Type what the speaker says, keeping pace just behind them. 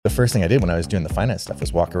first thing I did when I was doing the finance stuff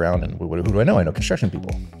was walk around and who do I know? I know construction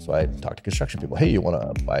people. So I talked to construction people. Hey, you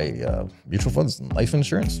want to buy mutual funds and life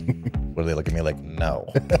insurance? What do they look at me like?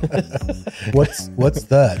 No. What's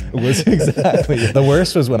that? Exactly. The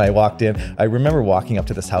worst was when I walked in. I remember walking up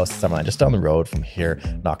to this house somewhere just down the road from here,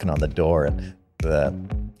 knocking on the door, and the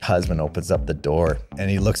husband opens up the door and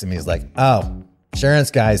he looks at me. He's like, "Oh,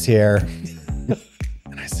 insurance guy's here."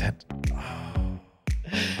 And I said,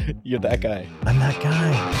 You're that guy. I'm that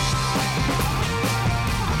guy.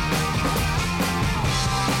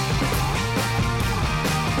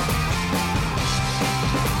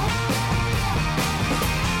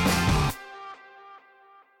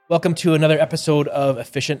 Welcome to another episode of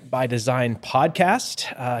Efficient by Design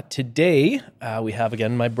podcast. Today, we have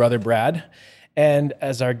again my brother Brad. And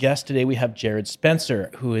as our guest today, we have Jared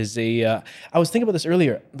Spencer, who is I was thinking about this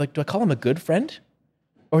earlier. Like, do I call him a good friend?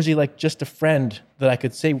 Or is he like just a friend that I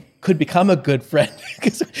could say could become a good friend?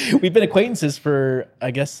 Because we've been acquaintances for,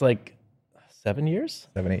 I guess, like 7 years?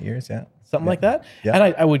 7-8 years, yeah. Something like that. Yeah.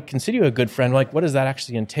 And I would consider you a good friend. Like, what does that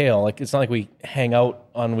actually entail? Like, it's not like we hang out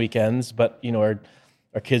on weekends, but, you know, our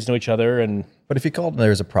kids know each other. But if you called and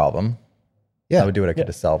there's a problem, I would do what I could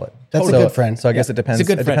to solve it. That's a good friend. So I guess it depends. It's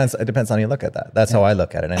a good friend. It depends on how you look at that. That's how I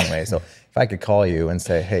look at it anyway. So if I could call you and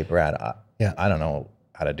say, "Hey, Brad, I don't know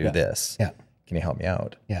how to do this. Yeah. Can you help me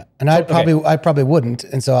out?" Yeah. And I probably wouldn't.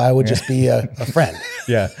 And so I would just be a friend.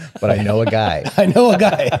 Yeah. But I know a guy. I know a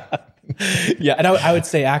guy. Yeah. And I would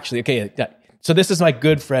say, actually, okay, so this is my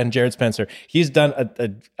good friend, Jared Spencer. He's done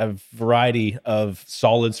a variety of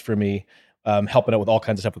solids for me, helping out with all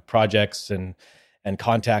kinds of stuff with projects and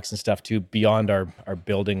contacts and stuff too, beyond our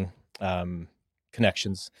building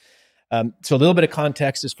connections. So a little bit of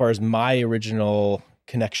context as far as my original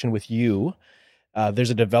connection with you.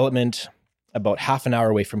 There's a development about half an hour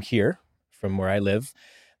away from here, from where I live,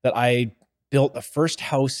 that I built the first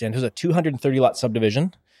house in. It was a 230 lot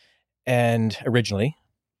subdivision, and originally,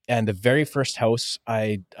 and the very first house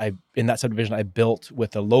I in that subdivision I built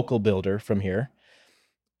with a local builder from here,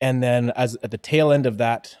 and then as at the tail end of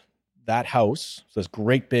that house, so this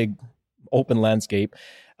great big open landscape,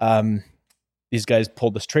 these guys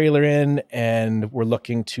pulled this trailer in, and we're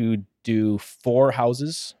looking to do 4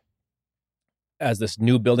 houses as this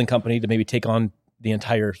new building company to maybe take on the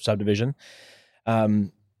entire subdivision.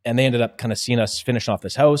 And they ended up kind of seeing us finish off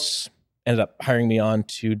this house, ended up hiring me on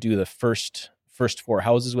to do the first 4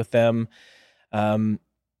 houses with them. And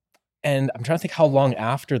I'm trying to think how long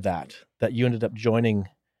after that you ended up joining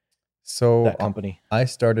that company. I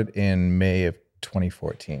started in May of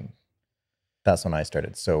 2014. That's when I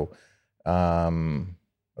started. So how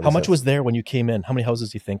much was there when you came in? How many houses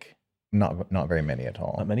do you think? Not very many at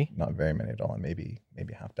all. Not many? Not very many at all. And maybe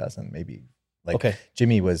half dozen, maybe okay.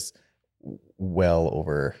 Jimmy was well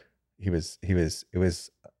over, it was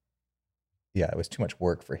too much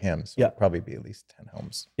work for him. So it'd probably be at least 10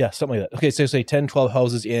 homes. Yeah, something like that. Okay. So say 10, 12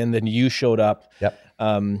 houses in, then you showed up. Yep.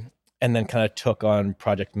 And then kind of took on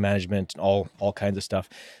project management and all kinds of stuff.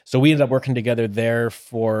 So we ended up working together there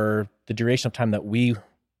for the duration of time that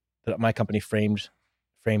my company framed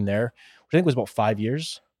there, which I think was about 5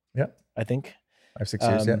 years. Yeah. I think 5-6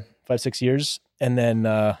 years. Yeah. 5-6 years. And then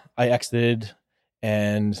I exited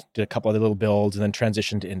and did a couple other little builds and then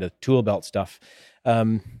transitioned into tool belt stuff.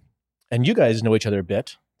 And you guys know each other a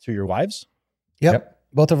bit through your wives. Yep.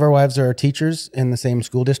 Both of our wives are teachers in the same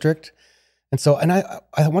school district. And so, and I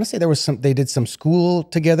want to say they did some school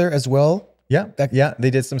together as well. Yeah. They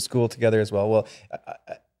did some school together as well. Well,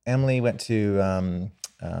 Emily went to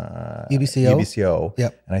UBCO.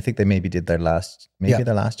 Yep. And I think they maybe did their last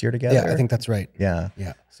year together. Yeah, I think that's right. Yeah.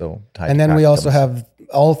 Yeah. So and then we also have,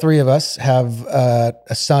 all 3 of us have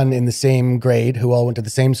a son in the same grade who all went to the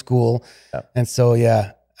same school. Yep. And so,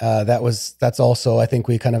 that's also, I think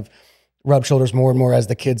we kind of rubbed shoulders more and more as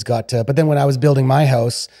the kids got to, but then when I was building my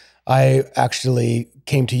house, I actually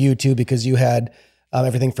came to you too, because you had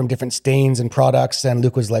everything from different stains and products. And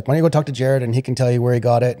Luke was like, why don't you go talk to Jared and he can tell you where he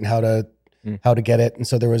got it and how to get it. And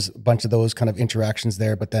so there was a bunch of those kind of interactions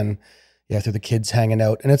there, but then through the kids hanging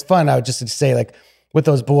out. And it's fun. I would just say, like, with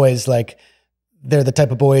those boys, like, they're the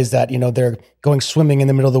type of boys that, you know, they're going swimming in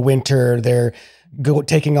the middle of the winter. They're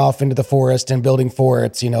taking off into the forest and building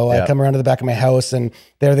forts. You know, I come around to the back of my house and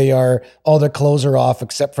there they are, all their clothes are off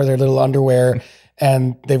except for their little underwear.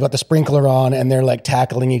 And they've got the sprinkler on and they're like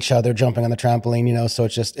tackling each other, jumping on the trampoline, you know? So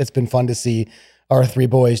it's been fun to see our 3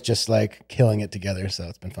 boys just like killing it together. So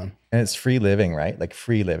it's been fun. And it's free living, right? Like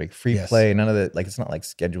free living, free play. None of the, like, it's not like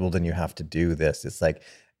scheduled and you have to do this. It's like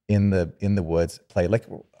in the woods play, like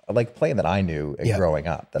play that I knew growing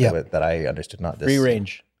up, that I understood. Not this free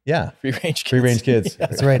range. Yeah. Free range kids. Free range kids.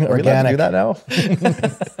 That's right. Are we allowed to Organic. do that now?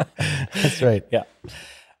 That's right. Yeah.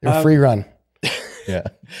 Your free run. Yeah.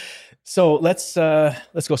 So let's go.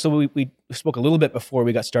 So we spoke a little bit before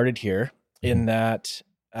we got started here in that.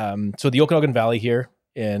 So the Okanagan Valley here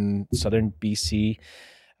in southern BC,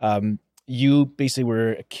 you basically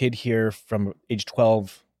were a kid here from age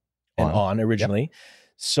 12 and on originally. Yep.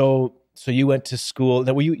 So you went to school.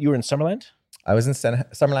 That you were in Summerland? I was in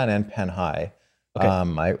Summerland and Penn High. Okay.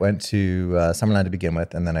 I went to Summerland to begin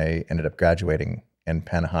with, and then I ended up graduating in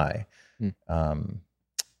Penn High.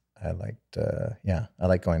 I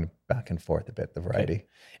like going back and forth a bit, the variety.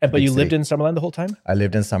 Okay. But you lived in Summerland the whole time? I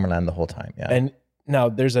lived in Summerland the whole time, yeah. And now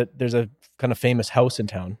there's a kind of famous house in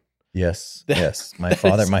town. Yes, yes. My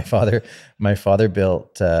father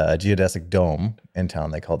built a geodesic dome in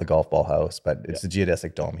town. They call it the golf ball house, but it's a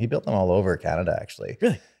geodesic dome. He built them all over Canada, actually.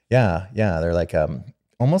 Really? Yeah. They're like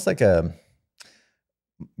almost like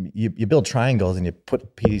you build triangles and you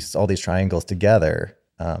put all these triangles together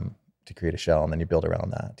to create a shell, and then you build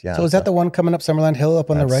around that. Yeah. So is that the one coming up Summerland Hill up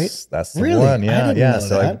on the right? That's the one. Yeah.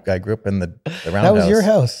 So I grew up in the roundhouse. That was your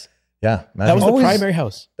house. Yeah, that was the primary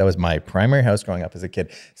house. That was my primary house growing up as a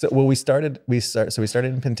kid. So we started in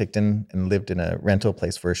Penticton and lived in a rental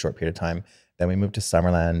place for a short period of time. Then we moved to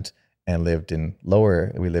Summerland and lived in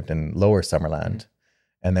lower Summerland.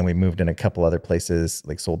 And then we moved in a couple other places,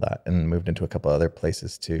 like sold that and moved into a couple other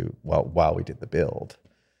places too while we did the build.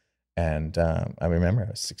 And I remember I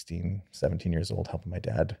was 16, 17 years old helping my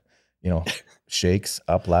dad, shakes,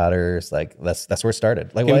 up ladders. Like that's where it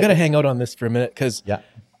started. Like, we got to hang out on this for a minute because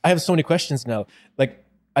I have so many questions now. Like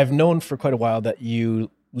I've known for quite a while that you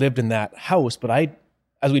lived in that house, but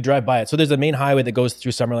as we drive by it, so there's a main highway that goes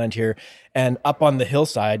through Summerland here, and up on the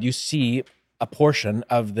hillside, you see a portion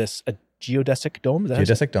of this geodesic dome.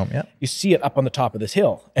 Geodesic dome, yeah. You see it up on the top of this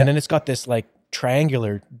hill, and then it's got this like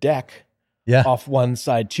triangular deck off one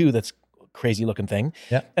side too. That's a crazy looking thing.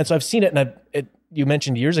 Yeah. And so I've seen it, and you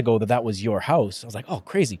mentioned years ago that was your house. I was like, oh,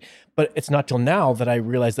 crazy. But it's not till now that I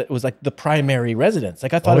realized that it was like the primary residence.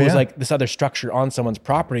 Like I thought it was like this other structure on someone's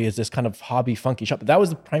property is this kind of hobby funky shop. But that was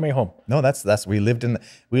the primary home. No, that's we lived in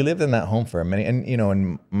that home for a minute. And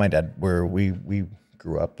and my dad, we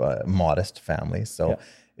grew up a modest family, so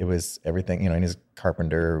it was everything. And he's a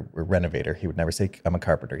carpenter or renovator. He would never say I'm a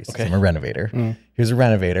carpenter. He says I'm a renovator. He was a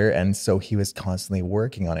renovator, and so he was constantly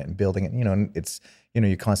working on it and building it. And it's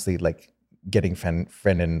you constantly like getting friend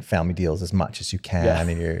and family deals as much as you can,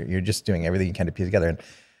 and you're just doing everything you can to piece together.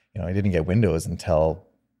 And I didn't get windows until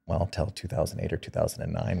 2008 or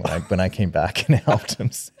 2009 when I came back and helped him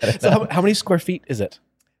set it up. How many square feet is it?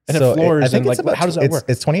 And so floors, I think it's about, how does that work?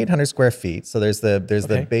 It's 2,800 square feet. So there's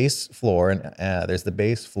the base floor, and there's the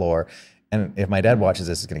base floor. And if my dad watches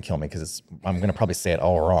this, he's going to kill me because I'm going to probably say it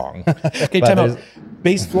all wrong. Okay, time out.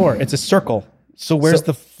 Base floor. It's a circle. So where's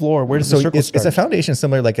the floor? Where does the circle start? It's a foundation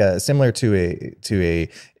similar to a.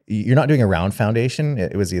 You're not doing a round foundation.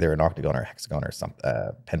 It was either an octagon or a hexagon or some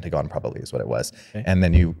pentagon, probably is what it was. Okay. And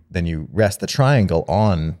then you rest the triangle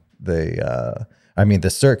on the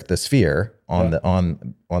sphere on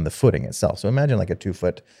the footing itself. So imagine like a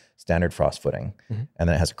 2-foot standard frost footing, and then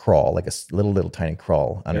it has a crawl, like a little tiny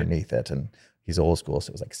crawl underneath it. And he's old school,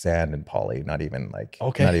 so it was like sand and poly, not even like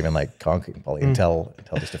concrete and poly. Until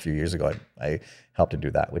just a few years ago, I helped him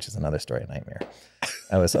do that, which is another story, a nightmare.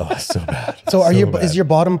 I was so bad. So is your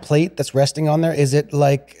bottom plate that's resting on there? Is it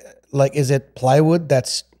is it plywood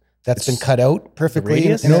that's been cut out perfectly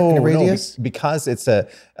in a radius? No, because it's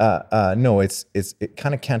it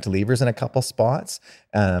kind of cantilevers in a couple spots.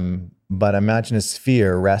 But imagine a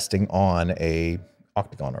sphere resting on a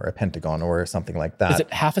octagon or a pentagon or something like that. Is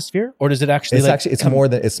it half a sphere, or does it actually?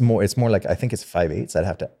 It's more like, I think it's 5/8. I'd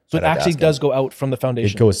have to. So it actually does go out from the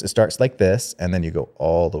foundation. It starts like this, and then you go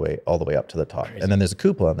all the way up to the top. Crazy. And then there's a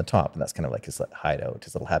cupola on the top, and that's kind of like his hideout,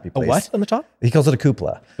 his little happy place. A what on the top? He calls it a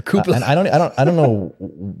cupola. A cupola. And I don't know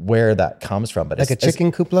where that comes from, but like a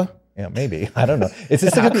chicken cupola. Yeah, maybe. I don't know. It's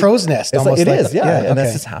like a crow's nest. It's almost and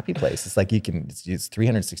that's his happy place. It's like it's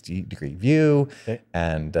 360-degree view,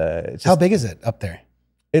 and how big is it up there?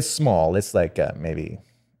 It's small. It's like maybe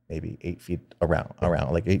 8 feet around,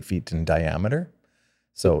 like 8 feet in diameter.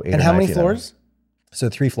 So and how many floors? So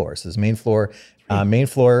 3 floors. There's main floor.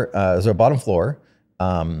 There's a bottom floor.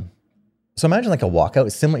 So imagine like a walkout.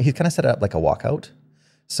 It's similar. He kind of set it up like a walkout.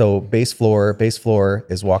 So base floor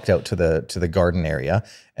is walked out to the garden area,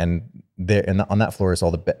 and there and on that floor is all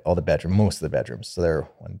the bedroom, most of the bedrooms. So there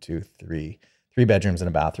are 3 bedrooms and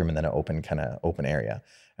a bathroom, and then an open area.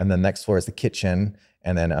 And the next floor is the kitchen,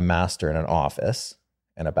 and then a master and an office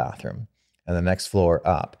and a bathroom. And the next floor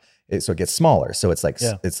up, so it gets smaller. So it's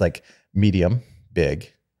like medium,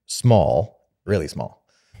 big, small, really small.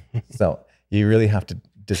 So you really have to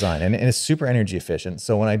design, and it's super energy efficient.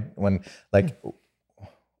 So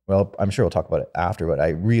well, I'm sure we'll talk about it after, but I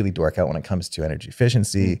really dork out when it comes to energy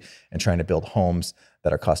efficiency and trying to build homes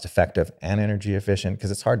that are cost effective and energy efficient,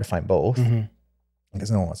 because it's hard to find both,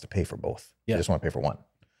 because no one wants to pay for both. Yeah. They just want to pay for one.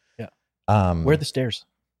 Yeah. Where are the stairs?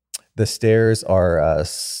 The stairs are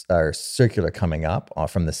circular coming up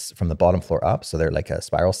from the bottom floor up, so they're like a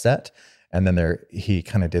spiral set, and then he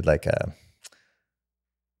kind of did like a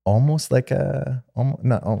almost like a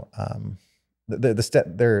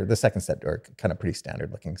the second set are kind of pretty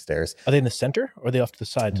standard looking stairs. Are they in the center or are they off to the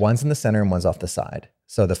side? One's in the center and one's off the side.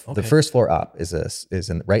 So the first floor up is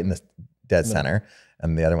right in the dead center,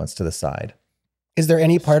 and the other one's to the side. Is there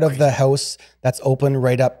any part of the house that's open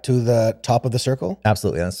right up to the top of the circle?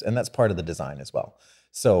 Absolutely, and that's part of the design as well.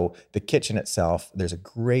 So the kitchen itself, there's a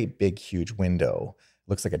great big huge window.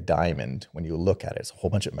 Looks like a diamond when you look at it. It's a whole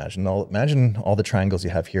bunch of imagine all the triangles you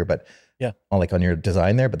have here, but on your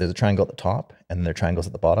design there. But there's a triangle at the top, and there are triangles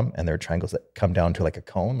at the bottom, and there are triangles that come down to like a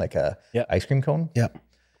cone, like a ice cream cone. Yeah,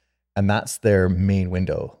 and that's their main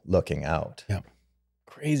window looking out. Yeah,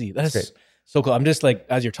 crazy. That's so cool. I'm just like,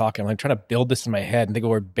 as you're talking, I'm like trying to build this in my head and think of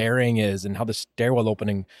where bearing is and how the stairwell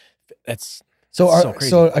opening. That's so crazy.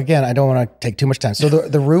 So again, I don't want to take too much time. So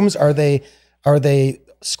the rooms, are they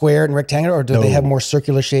square and rectangular, or do they have more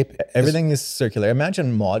circular shape? Everything is circular.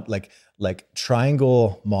 Imagine like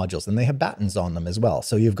triangle modules, and they have battens on them as well.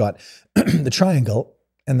 So you've got the triangle,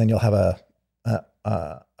 and then you'll have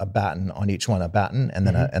a batten on each one, a batten, and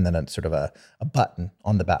then a sort of a button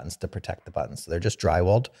on the battens to protect the buttons. So they're just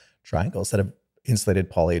drywalled triangles that have insulated,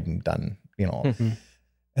 polyed, and done,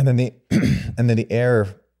 and then the air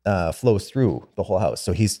flows through the whole house.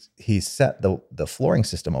 So he's set the flooring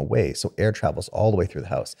system away, so air travels all the way through the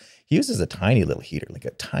house. He uses a tiny little heater, like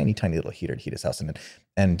a tiny little heater to heat his house.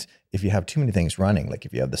 And if you have too many things running, like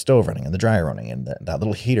if you have the stove running and the dryer running and that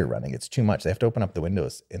little heater running, it's too much. They have to open up the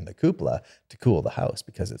windows in the cupola to cool the house,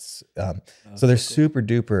 because it's so they're super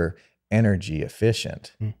duper energy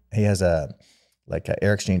efficient. He has a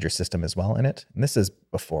air exchanger system as well in it. And this is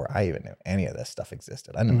before I even knew any of this stuff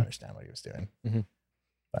existed. I didn't understand what he was doing.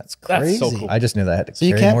 That's crazy. That's so cool. I just knew that I had to So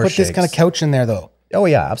you carry can't more put this kind of couch in there, though. Oh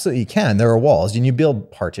yeah, absolutely. You can. There are walls, and you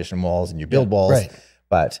build partition walls, and you build walls, right.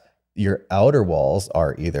 But your outer walls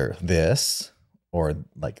are either this or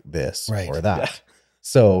like this or that. Yeah.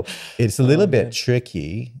 So it's a little bit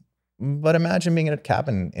tricky. But imagine being in a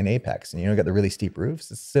cabin in Apex, and got the really steep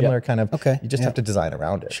roofs. It's similar kind of. Okay. You just have to design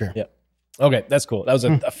around it. Sure. Yeah. Okay, that's cool. That was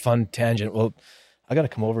a fun tangent. Well, I got to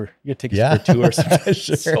come over. You got to take us for a tour.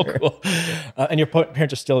 Sure. So cool. And your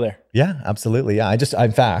parents are still there? Yeah, absolutely. Yeah, I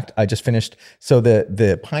just finished. So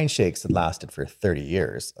the pine shakes had lasted for 30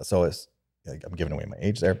 years. So I'm giving away my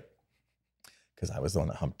age there, because I was the one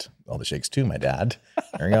that humped all the shakes to my dad.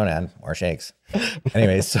 There you go, Dad. More shakes.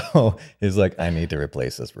 Anyway, so he's like, I need to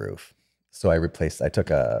replace this roof. So I took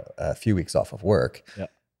a few weeks off of work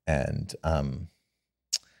and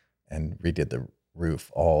redid the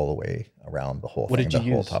roof all the way around the whole thing. What did you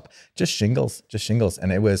use? Whole top. Just shingles.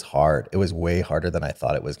 And it was hard. It was way harder than I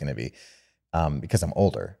thought it was going to be. Because I'm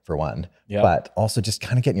older, for one, but also just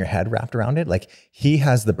kind of getting your head wrapped around it. Like, he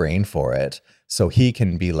has the brain for it, so he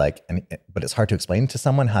can be like, but it's hard to explain to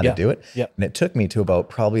someone how to do it. Yeah. And it took me to about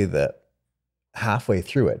probably the halfway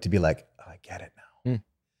through it to be like, oh, I get it now.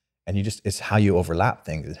 And it's how you overlap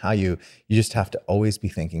things. It's how you just have to always be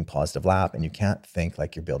thinking positive lap, and you can't think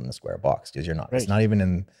like you're building a square box, because you're not. Right. It's not even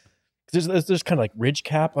in. There's kind of like ridge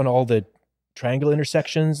cap on all the triangle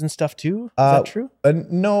intersections and stuff too. Is that true?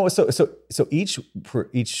 No. So each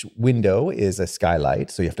window is a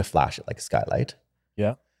skylight. So you have to flash it like a skylight.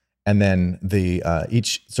 Yeah. And then the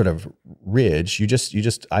each sort of ridge,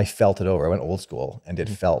 I felt it over. I went old school and did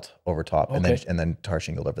felt over top, and then tar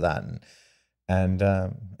shingled over that, and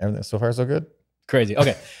everything so far so good. Crazy.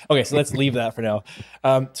 Okay. So let's leave that for now.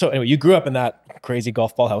 So anyway, you grew up in that crazy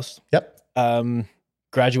golf ball house. Yep.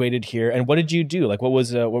 Graduated here, and what did you do? Like, what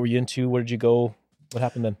were you into? Where did you go? What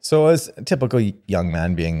happened then? So as a typical young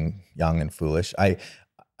man, being young and foolish, I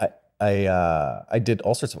did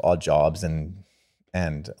all sorts of odd jobs,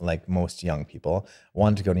 and like most young people,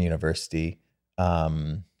 wanted to go to university.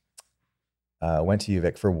 Went to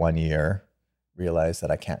UVic for 1 year, realized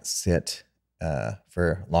that I can't sit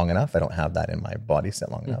for long enough. I don't have that in my body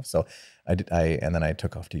set long enough. So and then I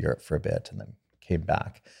took off to Europe for a bit, and then came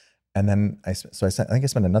back. And then I think I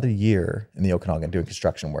spent another year in the Okanagan doing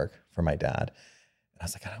construction work for my dad. And I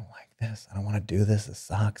was like, I don't like this. I don't want to do this. This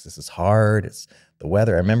sucks. This is hard. It's the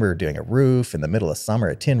weather. I remember doing a roof in the middle of summer,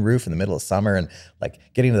 a tin roof in the middle of summer, and like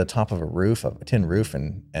getting to the top of a tin roof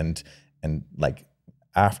and like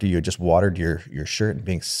after you had just watered your shirt and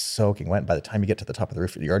being soaking wet. By the time you get to the top of the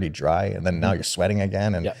roof, you're already dry, and then now you're sweating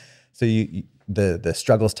again. And so the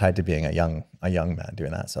struggles tied to being a young man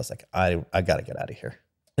doing that. So I was like, I got to get out of here.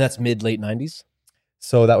 That's late 90s.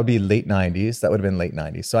 So that would be late 90s. That would have been late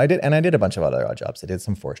 90s. So I did a bunch of other odd jobs. I did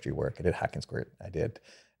some forestry work. I did hack and squirt. I did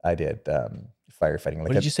firefighting. Like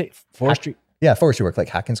what did you say? Forestry? Forestry work, like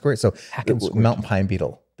hack and squirt. So mountain pine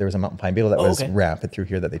beetle. There was a mountain pine beetle that was rampant through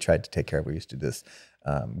here that they tried to take care of. We used to do this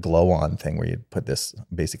glow-on thing where you'd put this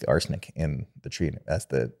basic arsenic in the tree. And as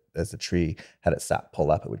the tree had its sap pull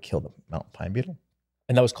up, it would kill the mountain pine beetle.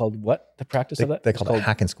 And that was called what? The practice of that? They called it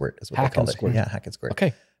hack and squirt. Is what they called it. Yeah, hack and squirt.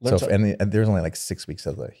 Okay. So and there was only like 6 weeks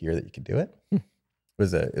of the year that you could do it. It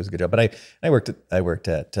was a good job. But I worked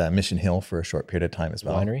at Mission Hill for a short period of time as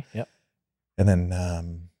well. Winery. Yep. And then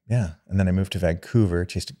and then I moved to Vancouver.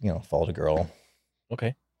 Followed a girl.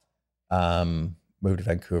 Okay. Moved to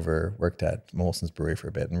Vancouver. Worked at Molson's Brewery for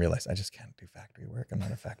a bit and realized I just can't do factory work. I'm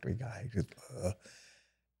not a factory guy.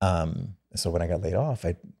 So when I got laid off,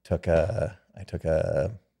 I took a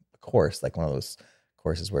course, like one of those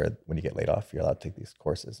courses where when you get laid off, you're allowed to take these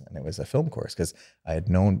courses. And it was a film course because I'd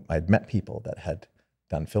met people that had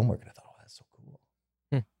done film work. And I thought, oh, that's so cool.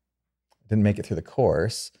 Didn't make it through the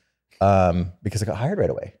course because I got hired right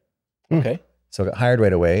away. Okay. So I got hired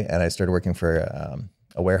right away and I started working for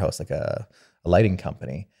a warehouse, like a lighting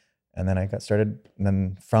company. And then I got started, and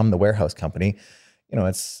then from the warehouse company,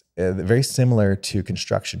 it's very similar to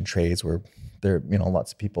construction trades where there,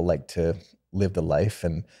 lots of people like to live the life.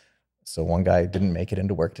 And so one guy didn't make it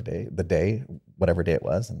into work whatever day it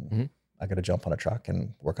was. And I got to jump on a truck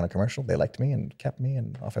and work on a commercial. They liked me and kept me,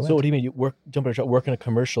 and off I went. So what do you mean you jump on a truck, work on a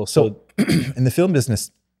commercial? So in the film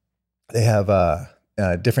business, they have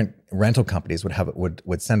different rental companies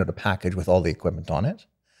would send out a package with all the equipment on it.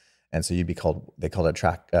 And so they called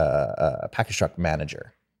a package truck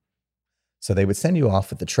manager. So they would send you off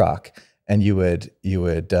with the truck, and you would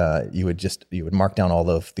mark down all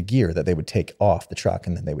of the gear that they would take off the truck,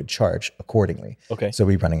 and then they would charge accordingly. Okay. So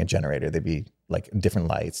we'd be running a generator. They'd be like different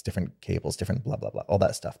lights, different cables, different blah, blah, blah, all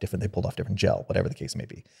that stuff. They pulled off different gel, whatever the case may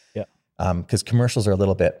be. Yeah. Because commercials are a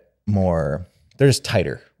little bit more, they're just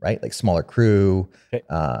tighter, right? Like smaller crew,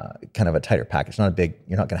 kind of a tighter package. You're not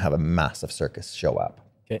going to have a massive circus show up.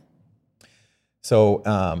 Okay. So,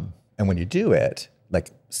 and when you do it,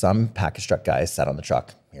 like some package truck guys sat on the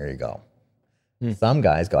truck, here you go. Some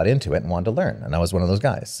guys got into it and wanted to learn. And I was one of those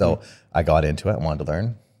guys. So I got into it and wanted to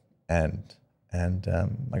learn. And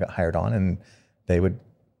I got hired on, and they would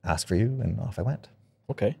ask for you, and off I went.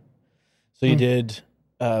 Okay. So you did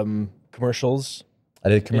commercials. I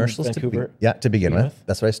did commercials in Vancouver to begin with.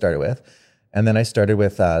 That's what I started with. And then I started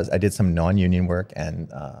with, I did some non-union work, and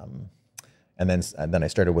then I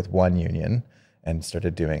started with one union and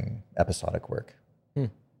started doing episodic work.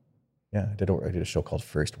 Yeah, I did a show called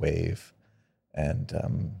First Wave. And so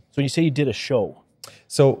when you say you did a show,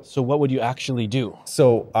 so what would you actually do?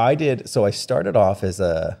 So I started off as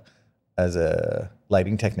a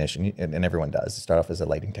lighting technician, and everyone does start off as a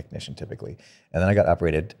lighting technician typically. And then I got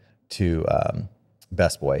upgraded to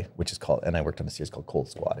Best Boy, which is called, and I worked on a series called Cold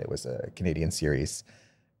Squad. It was a Canadian series,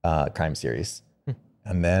 crime series.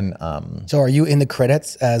 And then, so are you in the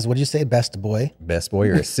credits as, what did you say, Best Boy? Best Boy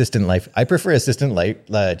or assistant life? I prefer assistant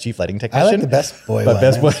chief lighting technician. I like the Best Boy. But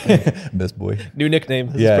Best Boy, Best Boy. New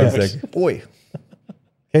nickname. This is like, boy.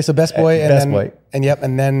 Okay, so Best Boy, Best Boy,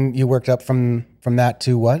 and then you worked up from that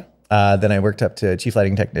to what? Then I worked up to chief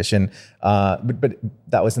lighting technician, but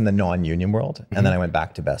that was in the non-union world, and then I went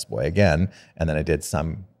back to Best Boy again, and then I did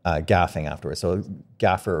some gaffing afterwards. So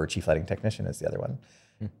gaffer or chief lighting technician is the other one.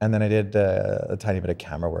 And then I did a tiny bit of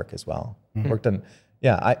camera work as well. Worked on,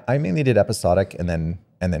 I mainly did episodic, and then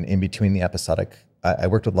in between the episodic, I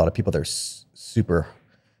worked with a lot of people that are super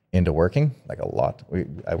into working, like a lot.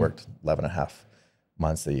 I worked 11 and a half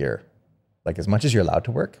months a year. Like as much as you're allowed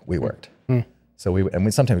to work, we worked. So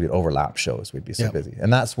sometimes we'd overlap shows. We'd be so busy.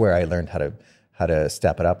 And that's where I learned how to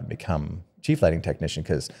step it up and become chief lighting technician,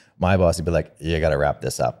 because my boss would be like, you got to wrap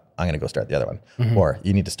this up. I'm going to go start the other one. Or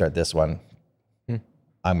you need to start this one.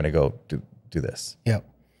 I'm going to go do this. Yeah.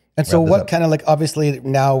 And so what kind of, like, obviously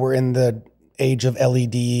now we're in the age of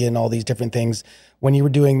LED and all these different things. When you were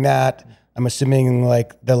doing that, I'm assuming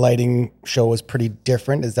like the lighting show was pretty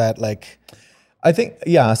different. Is that like... I think,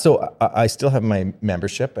 yeah. So I still have my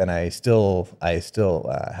membership, and I still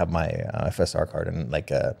have my FSR card and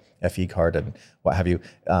like a FE card and what have you.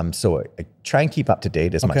 So I try and keep up to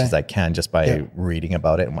date as much as I can just by reading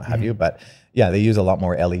about it and what have you. But yeah, they use a lot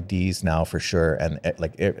more LEDs now for sure, and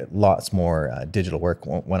lots more digital work.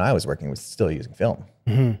 When I was working, was still using film.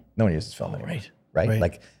 No one uses film anymore, right?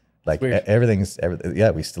 Like Like weird. everything's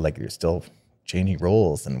we still like, you're still changing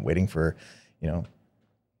roles and waiting for, you know,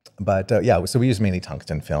 but so we use mainly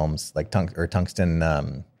tungsten films, like tungsten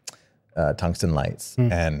lights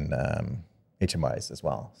and HMIs as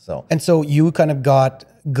well. So you kind of got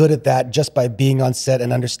good at that just by being on set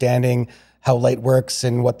and understanding how light works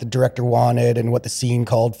and what the director wanted and what the scene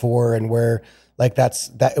called for, and where, like,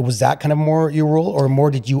 was that kind of more your role, or more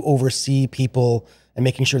did you oversee people and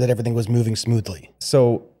making sure that everything was moving smoothly?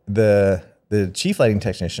 So the chief lighting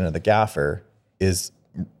technician or the gaffer is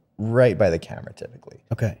right by the camera typically.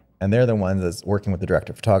 Okay. And they're the ones that's working with the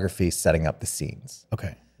director of photography, setting up the scenes.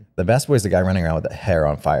 Okay. The best boy is the guy running around with the hair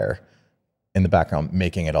on fire in the background,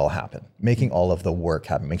 making it all happen, making all of the work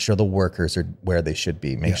happen, make sure the workers are where they should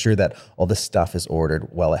be, make sure that all the stuff is ordered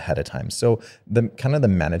well ahead of time. So the kind of the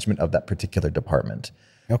management of that particular department.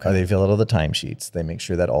 Okay. They fill out all the timesheets. They make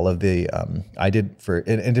sure that all of the,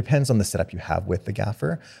 it depends on the setup you have with the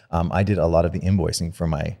gaffer. I did a lot of the invoicing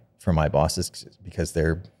for my bosses because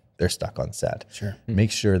they're stuck on set. Sure.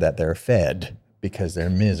 Make sure that they're fed because they're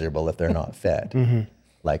miserable if they're not fed.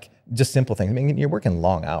 Like just simple things. I mean, you're working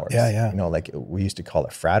long hours. Yeah. You know, like we used to call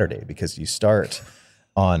it Fraturday because you start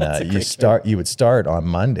on, you would start on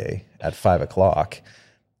Monday at 5:00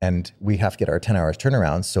 and we have to get our 10 hours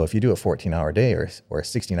turnaround. So if you do a 14-hour day or a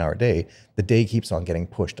 16-hour day, the day keeps on getting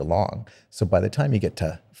pushed along. So by the time you get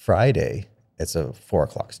to Friday, it's a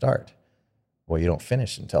 4:00 start. Well, you don't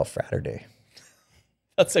finish until Saturday.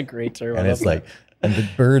 That's a great term. And it's like, and the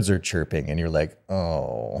birds are chirping and you're like,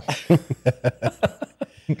 oh.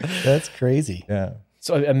 That's crazy. Yeah.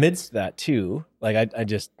 So amidst that too, like I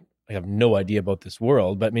have no idea about this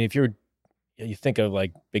world, but I mean, if you think of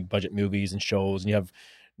like big budget movies and shows and you have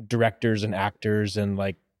directors and actors and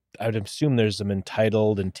like, I would assume there's some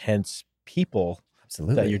entitled, intense people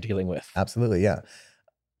that you're dealing with. Absolutely. Yeah.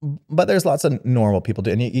 But there's lots of normal people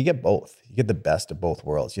too. And you get both, you get the best of both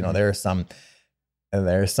worlds. You know, there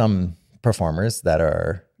are some performers that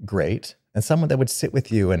are great and someone that would sit with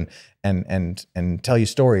you and tell you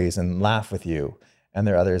stories and laugh with you. And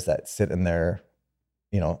there are others that sit in their,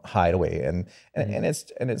 you know, hide away and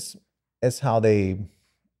it's how they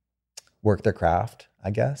work their craft,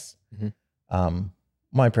 I guess.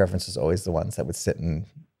 My preference is always the ones that would sit and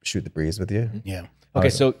shoot the breeze with you. Yeah. Okay.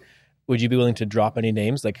 So would you be willing to drop any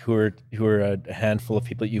names, like who are a handful of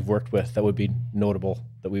people that you've worked with that would be notable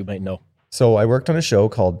that we might know? So I worked on a show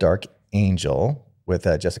called Dark Angel with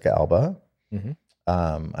Jessica Alba.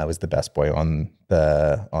 I was the best boy on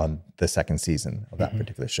the second season of that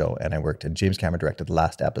particular show, and I worked. And James Cameron directed the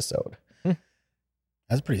last episode.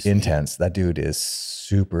 That's pretty sweet. Intense. That dude is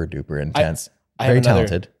super duper intense. I Very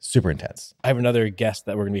talented. Super intense. I have another guest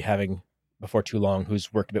that we're going to be having before too long,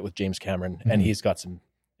 who's worked a bit with James Cameron, and he's got some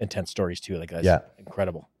intense stories too. Like that's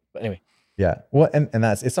incredible. But anyway. Yeah. Well, and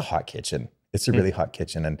it's a hot kitchen. It's a really hot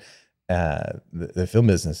kitchen, and the film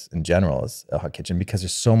business in general is a hot kitchen because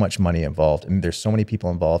there's so much money involved and there's so many people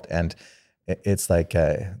involved, and it's like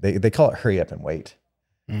they call it hurry up and wait.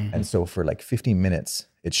 And so for like 15 minutes,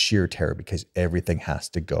 it's sheer terror because everything has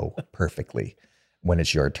to go perfectly when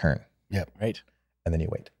it's your turn. Yep. Right. And then you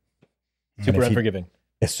wait. Super unforgiving.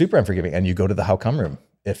 It's super unforgiving. And you go to the how come room.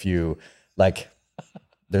 If you like,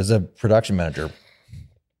 there's a production manager.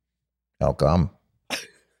 How come?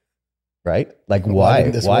 Right? Like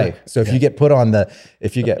why? So if you get put on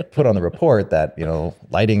the report that, you know,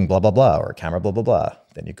 lighting, blah, blah, blah, or camera, blah, blah, blah,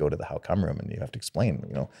 then you go to the how come room and you have to explain,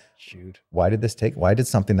 you know, why did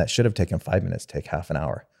something that should have taken 5 minutes take half an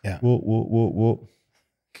hour? Yeah. Whoa.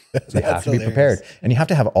 So you have to be prepared, and you have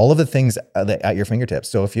to have all of the things at your fingertips.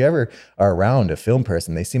 So if you ever are around a film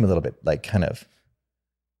person, they seem a little bit like kind of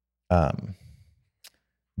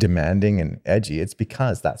demanding and edgy. It's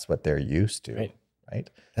because that's what they're used to. Right.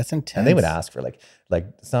 That's intense. And they would ask for like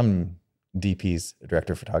some DPs,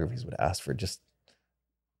 director of photography would ask for just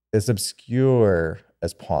as obscure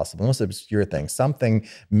as possible, most obscure thing, something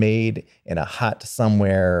made in a hut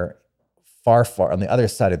somewhere far, far on the other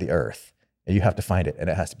side of the earth. And you have to find it, and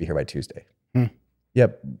it has to be here by Tuesday.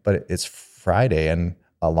 Yep, but it's Friday and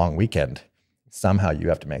a long weekend. Somehow you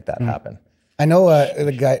have to make that happen. I know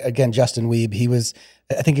the guy, again, Justin Weeb,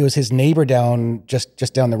 I think it was his neighbor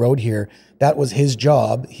just down the road here. That was his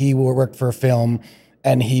job. He worked for a film,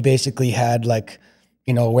 and he basically had like,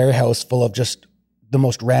 you know, a warehouse full of just the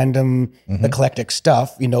most random, eclectic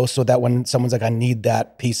stuff, you know, so that when someone's like, I need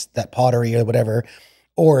that piece, that pottery or whatever,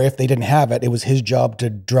 or if they didn't have it, it was his job to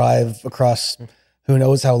drive across who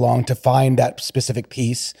knows how long to find that specific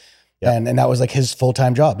piece. Yep. And that was like his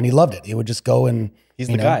full-time job, and he loved it. He would just go and he's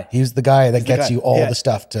the guy that gets you all the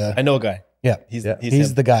stuff to. I know a guy. Yeah. He's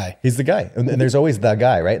the guy. He's the guy. And there's always the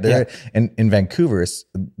guy, right? And in Vancouver,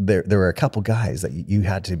 there were a couple guys that you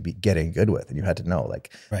had to be getting good with, and you had to know.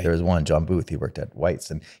 Like there was one, John Booth, he worked at White's,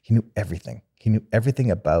 and he knew everything. He knew everything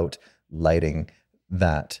about lighting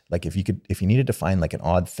that, like if you needed to find like an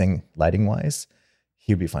odd thing lighting wise,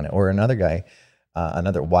 he would be fine. Or another guy,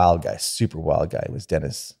 another wild guy, super wild guy was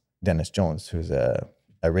Dennis Jones, who's a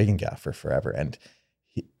rigging gaffer forever. And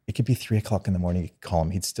it could be 3 o'clock in the morning. You could call him,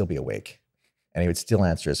 he'd still be awake. And he would still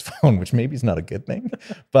answer his phone, which maybe is not a good thing,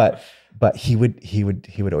 but he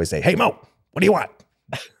would always say, "Hey Mo, what do you want?"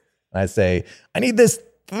 And I'd say, "I need this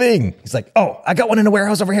thing." He's like, "Oh, I got one in a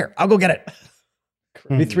warehouse over here. I'll go get it."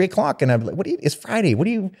 It'd be 3 o'clock, and I'd be like, "It's Friday. What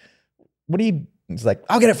do you?" He's like,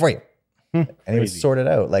 "I'll get it for you." And he would sort it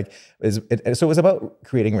out. Like, so it was about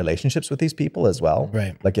creating relationships with these people as well.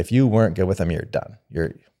 Right. Like if you weren't good with them, you're done.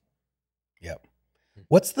 Yep.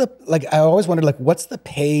 I always wondered, like, what's the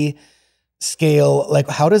pay scale? Like,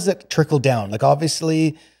 how does it trickle down? Like,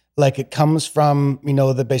 obviously, like it comes from,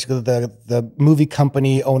 basically the movie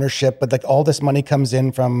company ownership, but like all this money comes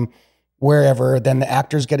in from wherever, then the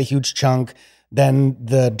actors get a huge chunk, then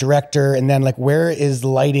the director, and then like, where is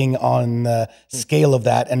lighting on the scale of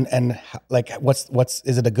that? And like,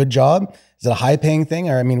 is it a good job? Is it a high paying thing?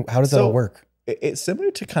 Or, how does that all work? It's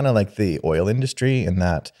similar to kind of like the oil industry in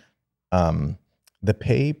that, the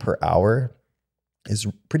pay per hour is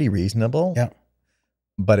pretty reasonable. Yeah.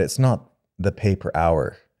 But it's not the pay per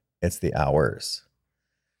hour. It's the hours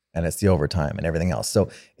and it's the overtime and everything else.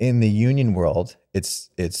 So in the union world, it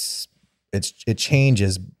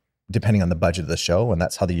changes depending on the budget of the show. And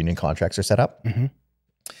that's how the union contracts are set up. Mm-hmm.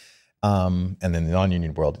 And then the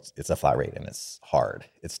non-union world, it's a flat rate and it's hard.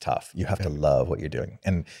 It's tough. You have to love what you're doing.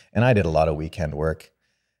 And I did a lot of weekend work.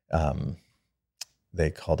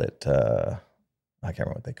 They called it, I can't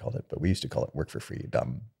remember what they called it, but we used to call it work for free.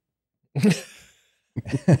 Dumb.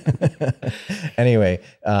 Anyway,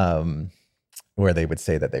 where they would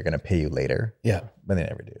say that they're going to pay you later. Yeah. But they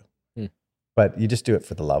never do. But you just do it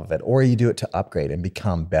for the love of it, or you do it to upgrade and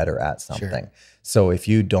become better at something. Sure. So if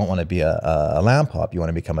you don't want to be a lamp pop, you want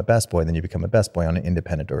to become a best boy, then you become a best boy on an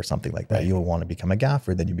independent or something like that. Right. You'll want to become a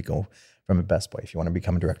gaffer, then you go from a best boy. If you want to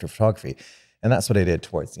become a director of photography. And that's what I did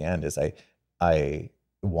towards the end is I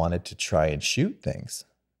wanted to try and shoot things.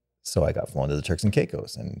 So I got flown to the Turks and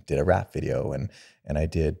Caicos and did a rap video and I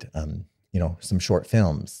did, some short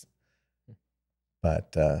films,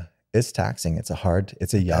 but, it's taxing.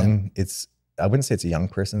 I wouldn't say it's a young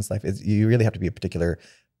person's life. You really have to be a particular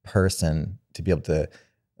person to be able to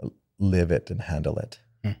live it and handle it.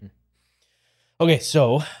 Mm-hmm. Okay.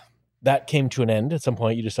 So that came to an end at some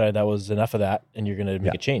point. You decided that was enough of that and you're going to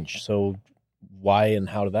make a change. So why and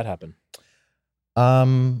how did that happen?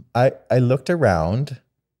 I looked around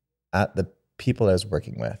at the people I was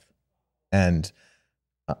working with, and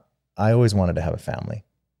I always wanted to have a family,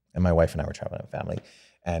 and my wife and I were trying to have a family,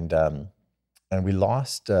 and we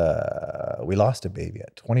lost a baby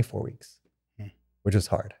at 24 weeks, which was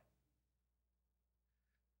hard.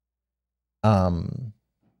 And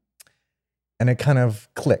it kind of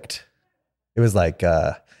clicked. It was like,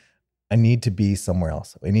 I need to be somewhere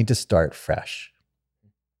else. I need to start fresh.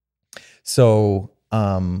 So,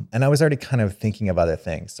 and I was already kind of thinking of other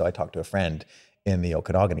things. So I talked to a friend in the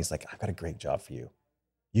Okanagan. He's like, "I've got a great job for you.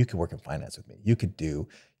 You could work in finance with me. You could do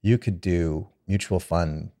mutual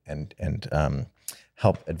fund and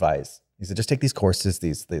help advise." He said, "Just take these courses,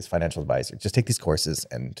 these financial advisors, just take these courses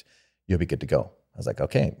and you'll be good to go." I was like,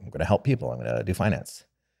 "Okay, I'm going to help people. I'm going to do finance."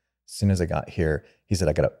 As soon as I got here, he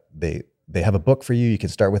said, they have a book for you. You can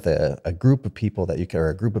start with a group of people that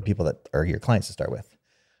a group of people that are your clients to start with.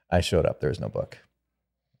 I showed up, there was no book.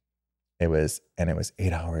 It was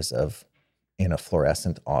 8 hours in a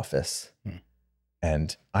fluorescent office.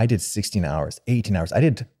 And I did 16 hours, 18 hours. I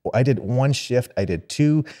did one shift. I did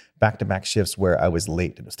 2 back-to-back shifts where I was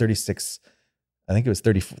late. It was 36, I think it was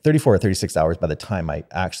 34 or 36 hours by the time I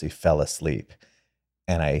actually fell asleep.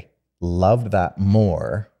 And I loved that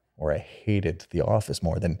more, or I hated the office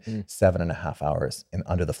more than 7.5 hours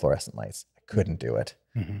under the fluorescent lights. I couldn't do it.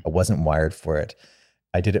 Mm-hmm. I wasn't wired for it.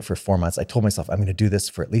 I did it for 4 months. I told myself, I'm going to do this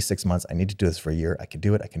for at least 6 months. I need to do this for a year. I can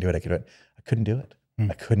do it. I couldn't do it. I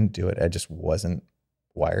couldn't do it. I just wasn't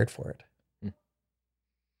wired for it.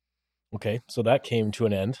 Okay. So that came to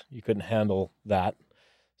an end. You couldn't handle that.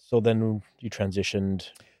 So then you transitioned.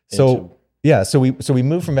 So we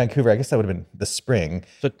moved from Vancouver. I guess that would have been the spring.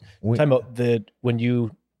 So time out, when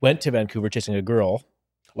you went to Vancouver chasing a girl.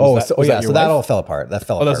 So that all fell apart. That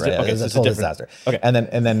fell apart. Right? Okay, it was a total disaster. Okay. And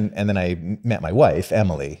then I met my wife,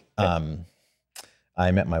 Emily. Okay.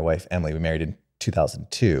 I met my wife, Emily. We married in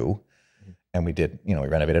 2002. and we did, we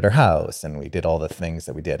renovated our house and we did all the things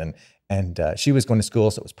that we did. And she was going to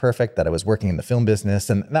school, so it was perfect that I was working in the film business.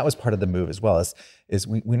 And that was part of the move as well, is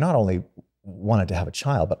we not only wanted to have a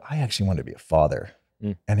child, but I actually wanted to be a father.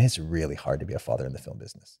 And it's really hard to be a father in the film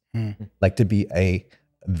business. Like to be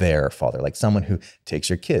their father, like someone who takes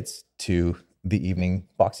your kids to the evening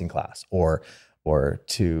boxing class or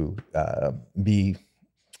to be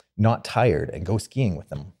not tired and go skiing with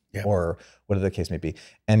them or whatever the case may be.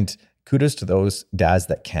 And kudos to those dads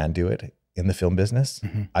that can do it in the film business.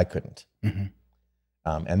 I couldn't.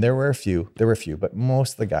 And there were a few, but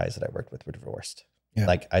most of the guys that I worked with were divorced.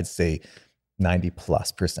 Like I'd say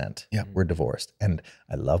 90+% were divorced. And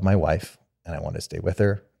I love my wife and I wanted to stay with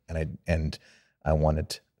her and I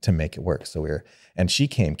wanted to make it work. So and she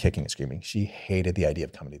came kicking and screaming. She hated the idea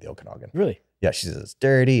of coming to the Okanagan. Really? Yeah. She says, it's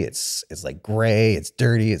dirty. It's like gray. It's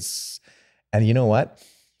dirty. And you know what?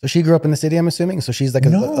 So she grew up in the city, I'm assuming. So she's like,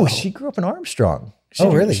 she grew up in Armstrong.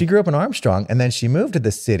 Really? She grew up in Armstrong and then she moved to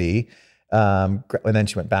the city. And then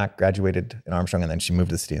she went back, graduated in Armstrong, and then she moved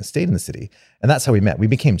to the city and stayed in the city. And that's how we met. We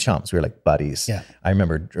became chums. We were like buddies. Yeah. I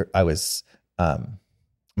remember I was,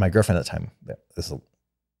 my girlfriend at the time, this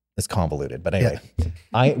is convoluted, but anyway,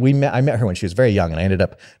 I met her when she was very young and I ended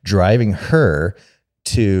up driving her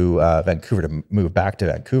to Vancouver to move back to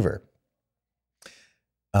Vancouver.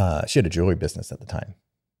 She had a jewelry business at the time.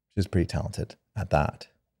 She was pretty talented at that.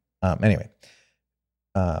 Anyway,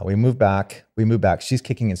 we moved back. She's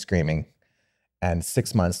kicking and screaming. And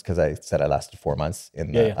 6 months, because I said I lasted 4 months.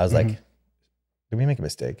 I was like, did we make a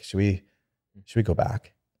mistake? Should we go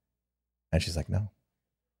back? And she's like, no,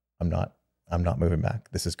 I'm not moving back.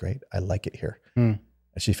 This is great. I like it here. And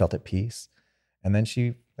she felt at peace. And then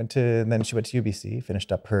she went to UBC,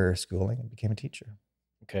 finished up her schooling, and became a teacher.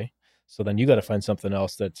 Okay, so then you got to find something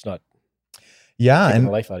else that's not taking the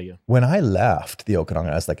life out of you. When I left the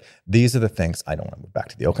Okanagan, I was like, these are the things. I don't want to move back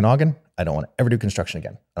to the Okanagan. I don't want to ever do construction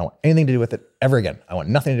again. I don't want anything to do with it ever again. I want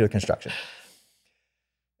nothing to do with construction.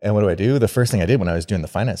 And what do? The first thing I did when I was doing the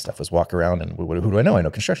finance stuff was walk around and who do I know? I know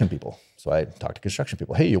construction people. So I talked to construction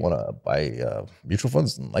people. Hey, you want to buy mutual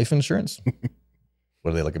funds and life insurance?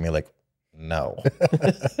 What do they look at me like? No.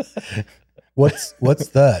 What's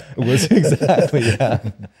that? Exactly,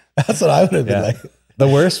 yeah. That's what I would have been like. The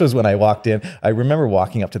worst was when I walked in. I remember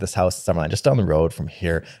walking up to this house in Summerline, just down the road from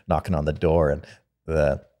here, knocking on the door, and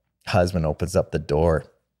the husband opens up the door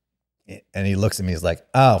and he looks at me. He's like,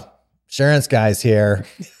 oh, insurance guy's here.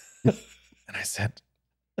 And I said,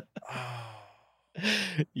 oh,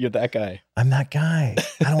 you're that guy. I'm that guy.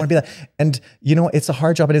 I don't want to be that. And it's a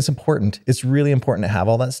hard job and it's important. It's really important to have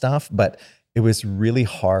all that stuff, but it was really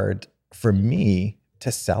hard for me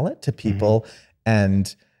to sell it to people.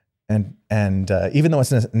 And even though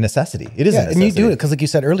it's a necessity, it is a necessity. And you do it because, like you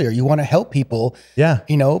said earlier, you want to help people. Yeah.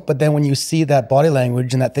 But then when you see that body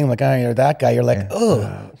language and that thing, like, oh, you're that guy, you're like,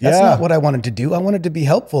 that's not what I wanted to do. I wanted to be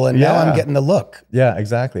helpful, and now I'm getting the look. Yeah,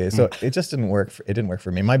 exactly. So it just didn't work. It didn't work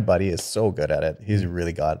for me. My buddy is so good at it. He's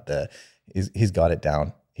really got he's got it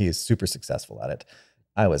down. He is super successful at it.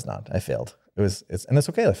 I was not. I failed. And it's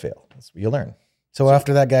okay to fail. You learn. So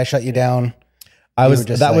after that guy shut you down.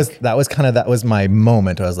 That was my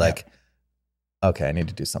moment. I was like, okay, I need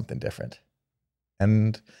to do something different.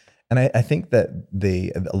 And I think that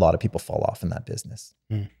a lot of people fall off in that business.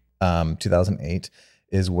 2008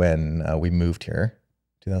 is when we moved here.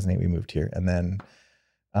 2008 we moved here, and then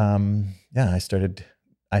I started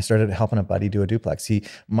helping a buddy do a duplex.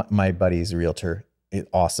 My buddy's a realtor,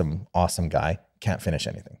 awesome guy, can't finish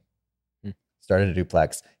anything. Started a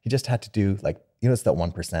duplex. He just had to do it's that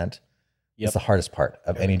 1%. It's the hardest part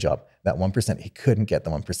of any job. That 1%, he couldn't get the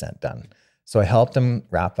 1% done. So I helped him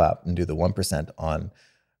wrap up and do the 1% on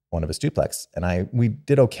one of his duplex. And we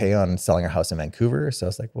did okay on selling our house in Vancouver. So I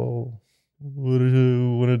was like, well, want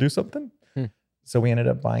to do something? So we ended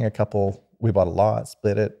up buying we bought a lot,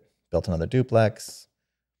 split it, built another duplex.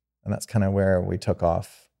 And that's kind of where we took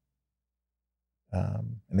off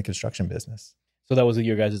in the construction business. So that was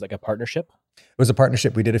your guys' like a partnership? It was a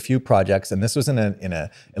partnership. We did a few projects, and this was in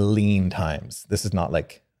a lean times. This is not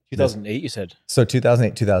like 2008. You said so.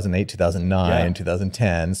 2008, 2009,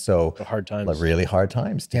 2010. So hard times, really hard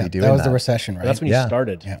times to be doing. That was the recession, right? That's when you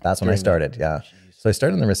started. Yeah, that's when I started. Yeah. So I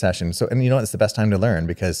started in the recession. So it's the best time to learn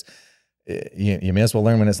because you may as well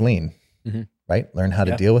learn when it's lean, right? Learn how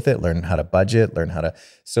to deal with it. Learn how to budget. Learn how to.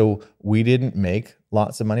 So we didn't make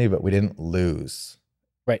lots of money, but we didn't lose.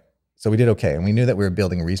 So we did okay. And we knew that we were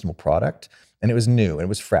building a reasonable product, and it was new and it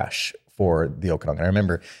was fresh for the Okanagan. I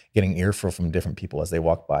remember getting earful from different people as they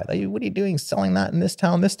walked by. Like, what are you doing selling that in this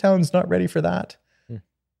town? This town's not ready for that.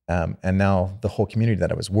 And now the whole community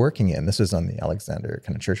that I was working in, this was on the Alexander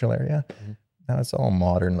kind of Churchill area. Now it's all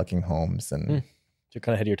modern looking homes. And So you're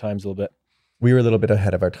kind of ahead of your times a little bit. we were a little bit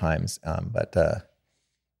ahead of our times. But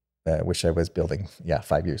I wish I was building,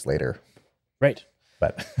 5 years later. Right.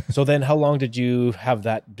 But So then how long did you have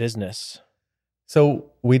that business?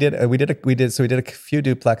 so we did a few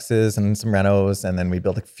duplexes and some renos, and then we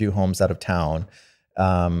built a few homes out of town.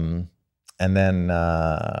 And then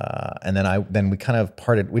we kind of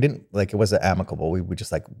parted. We didn't like, it wasn't amicable. We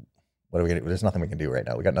just like, what are we gonna do? There's nothing we can do right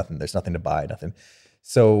now. We got nothing. There's nothing to buy, nothing.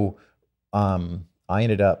 So I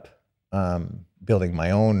ended up building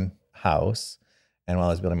my own house. And while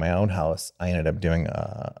I was building my own house, I ended up doing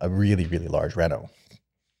a really, really large reno.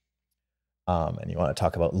 And you want to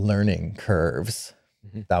talk about learning curves.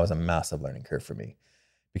 That was a massive learning curve for me,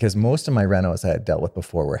 because most of my renos I had dealt with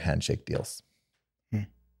before were handshake deals.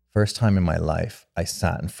 First time in my life, I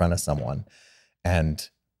sat in front of someone and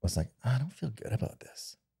was like, I don't feel good about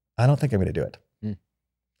this. I don't think I'm going to do it.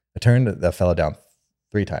 I turned the fellow down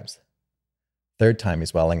 3 times. Third time,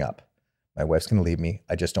 he's welling up. My wife's going to leave me.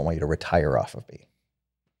 I just don't want you to retire off of me.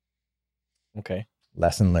 Okay.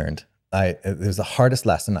 Lesson learned. It was the hardest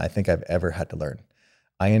lesson I think I've ever had to learn.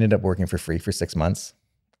 I ended up working for free for 6 months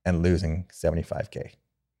and losing $75K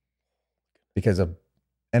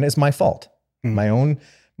and it's my fault, my own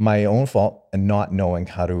fault, and not knowing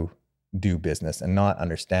how to do business and not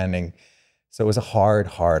understanding. So it was a hard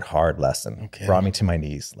lesson. Okay. Brought me to my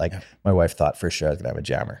knees. Like my wife thought for sure I was gonna have a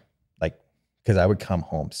jammer, like, because I would come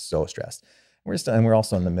home so stressed. We're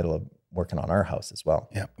also in the middle of working on our house as well.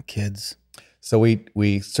 Yeah, kids. So we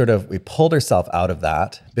pulled ourselves out of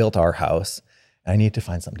that, built our house, and I needed to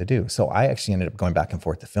find something to do. So I actually ended up going back and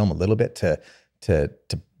forth to film a little bit to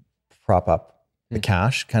prop up the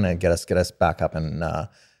cash, kind of get us back up and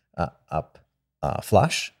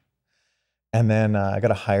flush. And then I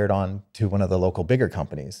got hired on to one of the local bigger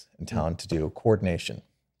companies in town to do coordination.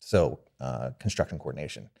 So construction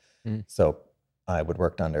coordination. So I would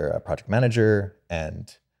work under a project manager,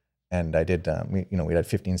 and I did, we had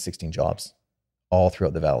 15, 16 jobs all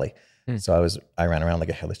throughout the valley. So I ran around like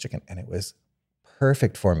a headless chicken, and it was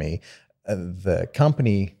perfect for me. The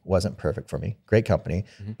company wasn't perfect for me. Great company,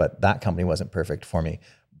 but that company wasn't perfect for me.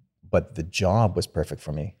 But the job was perfect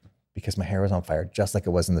for me because my hair was on fire, just like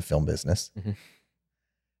it was in the film business.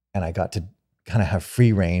 And I got to kind of have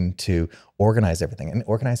free reign to organize everything. And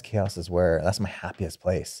organized chaos is that's my happiest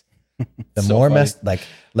place. The So more funny. messed,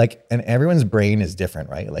 like, and everyone's brain is different,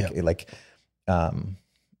 right?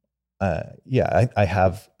 I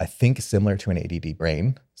have, I think, similar to an ADD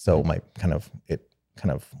brain. So it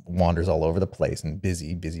kind of wanders all over the place and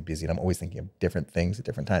busy. And I'm always thinking of different things at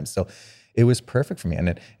different times. So it was perfect for me.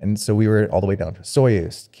 And so we were all the way down to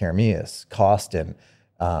Soyuz, Karameas, Costin,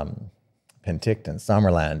 Penticton,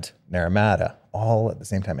 Summerland, Naramata, all at the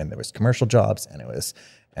same time. And there was commercial jobs, and it was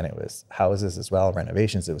houses as well,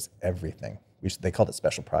 renovations. It was everything. They called it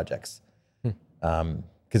special projects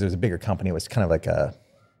because it was a bigger company. It was kind of like a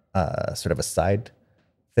sort of a side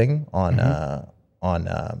thing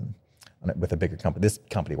with a bigger company. This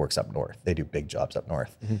company works up north. They do big jobs up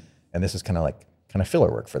north, and this is kind of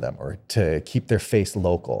filler work for them, or to keep their face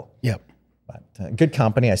local. Yep. But good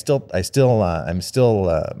company. I'm still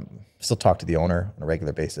talk to the owner on a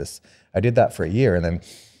regular basis. I did that for a year, and then,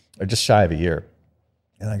 or just shy of a year,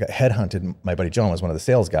 and I got headhunted. My buddy John was one of the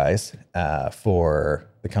sales guys for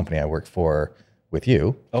the company I worked for with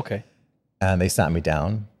you. Okay. And they sat me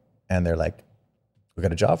down, and they're like, "We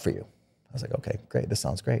got a job for you." I was like, "Okay, great. This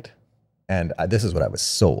sounds great." And this is what I was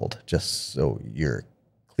sold, just so you're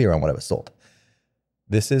clear on what I was sold.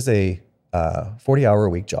 This is a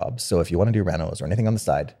 40-hour-a-week job. So if you want to do renos or anything on the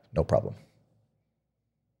side, no problem.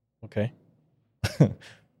 Okay.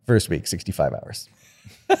 First week, 65 hours.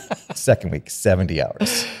 Second week, 70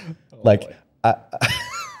 hours.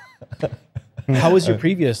 How was your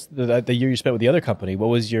previous, the year you spent with the other company? What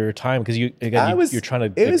was your time? Because you're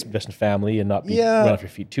trying to invest in family and not be run off your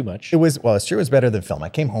feet too much. It's true. It was better than film. I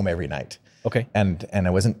came home every night. Okay. And I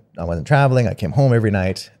wasn't traveling. I came home every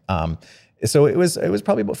night. So it was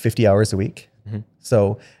probably about 50 hours a week.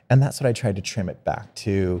 So, and that's what I tried to trim it back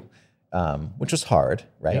to, which was hard,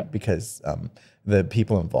 right? Yeah. Because the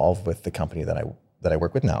people involved with the company that I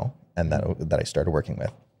work with now and that I started working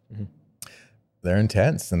with, they're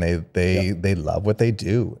intense, and they love what they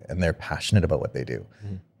do, and they're passionate about what they do.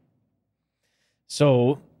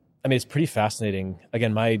 So, I mean, it's pretty fascinating.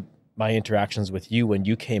 Again, my interactions with you when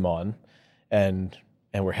you came on, and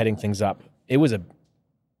we're heading things up. I would say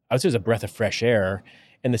it was a breath of fresh air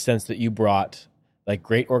in the sense that you brought like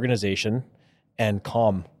great organization and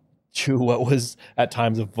calm to what was at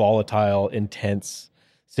times a volatile, intense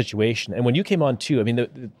situation. And when you came on too, I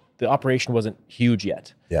mean, the operation wasn't huge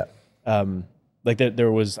yet. Yeah. Like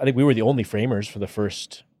there was, I think we were the only framers for the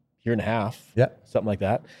first year and a half. Yeah. Something like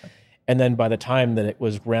that. And then by the time that it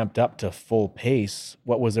was ramped up to full pace,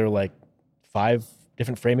 what was there, like 5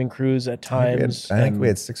 different framing crews at times? I think we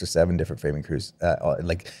had 6 or 7 different framing crews.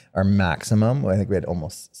 Like our maximum, I think we had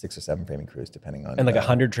almost 6 or 7 framing crews, depending on. And like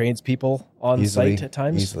 100 tradespeople on site at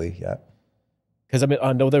times? Easily, yeah. Because I mean,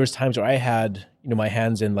 I know there was times where I had, my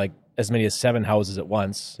hands in like as many as 7 houses at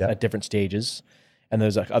once at different stages. And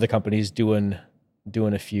there's like other companies doing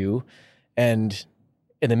a few. And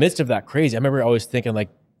in the midst of that crazy, I remember always thinking like,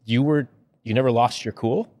 you never lost your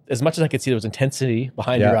cool. As much as I could see there was intensity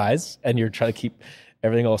behind your eyes and you're trying to keep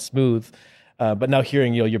everything all smooth. But now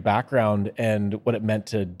hearing, your background and what it meant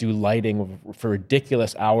to do lighting for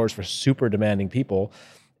ridiculous hours for super demanding people,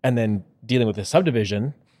 and then dealing with the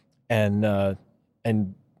subdivision and the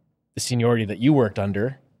seniority that you worked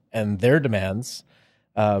under and their demands,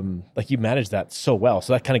 like you managed that so well.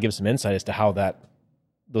 So that kind of gives some insight as to how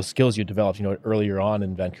those skills you developed, earlier on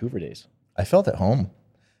in Vancouver days. I felt at home.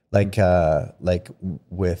 Like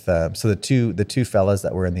with so the two fellas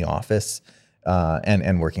that were in the office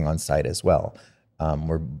and working on site as well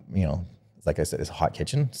were, like I said, it's a hot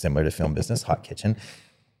kitchen, similar to film business, hot kitchen.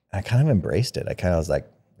 I kind of embraced it. I kind of was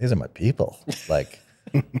like, these are my people. Like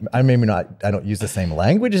I don't use the same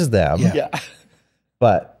language as them. Yeah.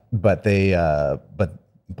 But they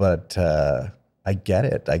but I get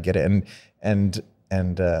it. And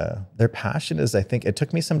their passion is, I think it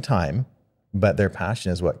took me some time. But their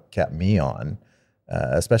passion is what kept me on,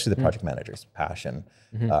 especially the project manager's passion.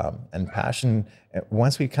 And passion,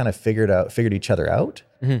 once we kind of figured each other out,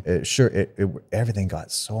 everything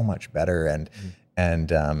got so much better.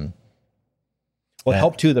 Well, it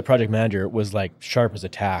helped too. The project manager was like sharp as a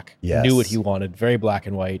tack, knew what he wanted, very black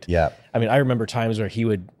and white. Yeah. I mean, I remember times where he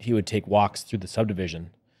would take walks through the subdivision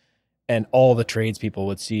and all the tradespeople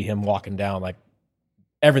would see him walking down like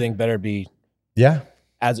everything better be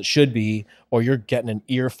as it should be, or you're getting an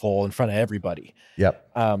earful in front of everybody.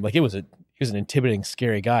 Yep. Like he was an intimidating,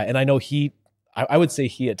 scary guy. And I know I would say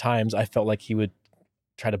he at times, I felt like he would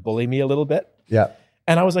try to bully me a little bit. Yeah.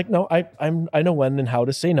 And I was like, no, I know when and how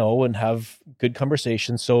to say no and have good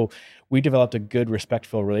conversations. So we developed a good,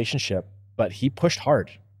 respectful relationship, but he pushed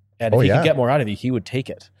hard. And if he could get more out of you, he would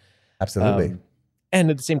take it. Absolutely.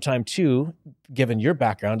 And at the same time too, given your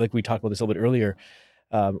background, like we talked about this a little bit earlier,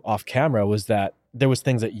 off camera, was that there was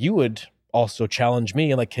things that you would also challenge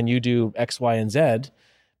me, and like, can you do X, Y, and Z?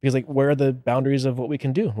 Because like, where are the boundaries of what we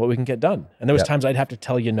can do, what we can get done? And there was times I'd have to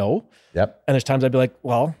tell you no. Yep. And there's times I'd be like,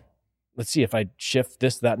 well, let's see if I shift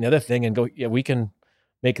this, that, and the other thing and go, yeah, we can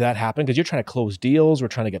make that happen. Because you're trying to close deals. We're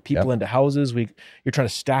trying to get people into houses. You're trying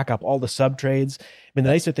to stack up all the sub trades. I mean,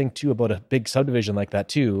 the nicer thing too about a big subdivision like that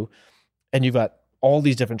too, and you've got all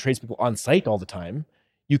these different tradespeople on site all the time,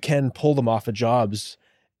 you can pull them off of jobs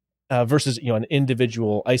versus, an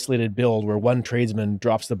individual isolated build where one tradesman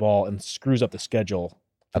drops the ball and screws up the schedule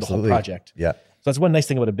for the whole project. Yeah. So that's one nice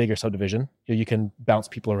thing about a bigger subdivision. You can bounce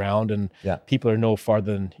people around and people are no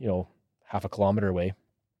farther than, half a kilometer away.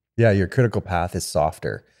 Yeah. Your critical path is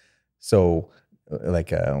softer. So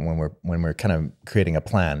like when we're kind of creating a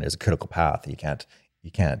plan, there's a critical path. You can't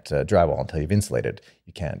drywall until you've insulated.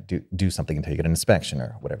 You can't do something until you get an inspection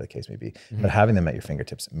or whatever the case may be. But having them at your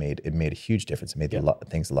fingertips made a huge difference. It made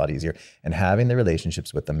things a lot easier. And having the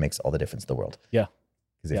relationships with them makes all the difference in the world. Yeah.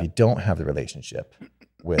 Because if you don't have the relationship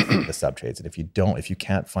with the sub trades, and if you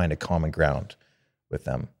can't find a common ground with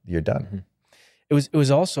them, you're done. It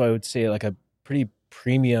was also, I would say, like a pretty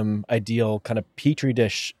premium, ideal kind of petri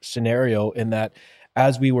dish scenario in that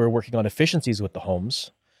as we were working on efficiencies with the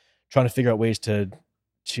homes, trying to figure out ways to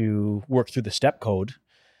work through the step code,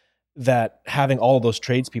 that having all those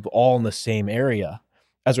tradespeople all in the same area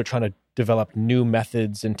as we're trying to develop new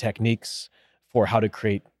methods and techniques for how to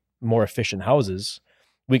create more efficient houses,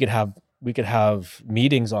 we could have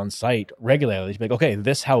meetings on site regularly to be like, okay,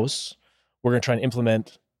 this house, we're going to try and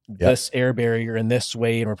implement this air barrier in this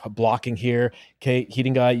way, and we're blocking here. Okay,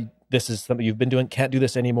 heating guy, this is something you've been doing, can't do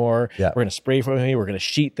this anymore. We're going to spray for you. We're going to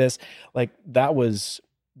sheet this. Like that was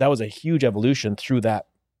a huge evolution through that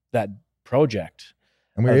project.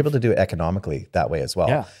 And we were able to do it economically that way as well.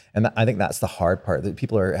 Yeah. And I think that's the hard part, that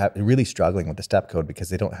people are really struggling with the step code because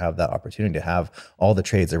they don't have that opportunity to have all the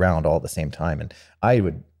trades around all at the same time. And I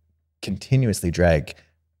would continuously drag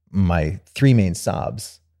my 3 main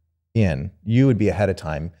subs in. You would be ahead of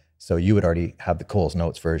time So you would already have the Cole's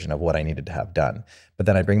Notes version of what I needed to have done. But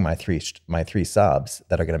then I bring my three subs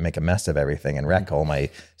that are going to make a mess of everything and wreck all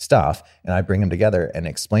my stuff, and I bring them together and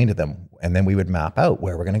explain to them, and then we would map out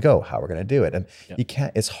where we're going to go, how we're going to do it. And you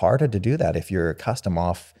can't. It's harder to do that if you're custom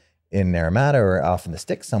off in Naramata or off in the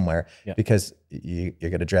sticks somewhere, because you're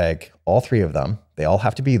going to drag all three of them. They all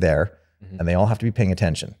have to be there, and they all have to be paying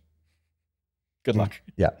attention. Good luck.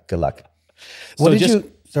 Yeah, good luck. What did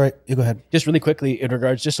you? Sorry, you go ahead. Just really quickly in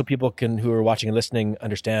regards, just so people who are watching and listening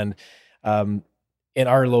understand, in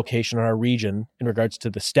our location, in our region, in regards to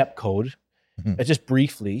the step code, just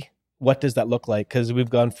briefly, what does that look like? Because we've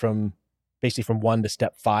gone from 1 to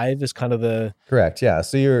step 5 is kind of the... Correct, yeah.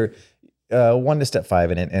 So you're 1 to step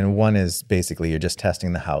 5 in it, and 1 is basically you're just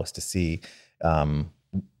testing the house to see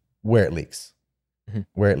where it leaks.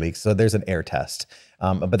 Where it leaks. So there's an air test,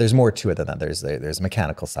 but there's more to it than that. There's a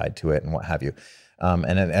mechanical side to it and what have you. And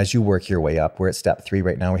then as you work your way up, we're at step 3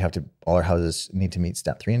 right now. All our houses need to meet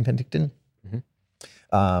step 3 in Penticton,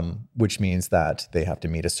 which means that they have to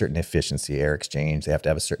meet a certain efficiency air exchange. They have to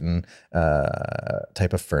have a certain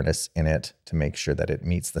type of furnace in it to make sure that it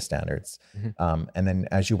meets the standards. And then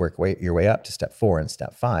as you work your way up to step 4 and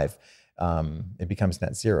step 5, it becomes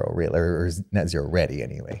net zero, or net zero ready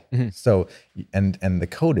anyway. So, and the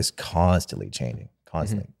code is constantly changing,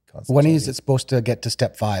 constantly. When is it supposed to get to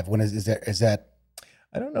step 5? When is that?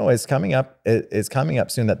 I don't know. It's coming up. It's coming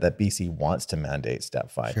up soon that BC wants to mandate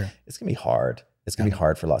step 5. Sure. It's gonna be hard. It's gonna be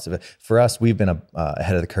hard for lots of it. For us, we've been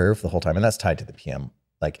ahead of the curve the whole time, and that's tied to the PM.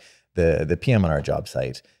 Like the PM on our job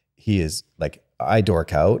site, he is like, I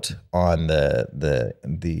dork out on the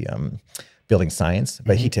building science,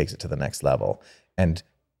 but he takes it to the next level, and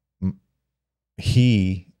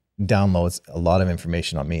he downloads a lot of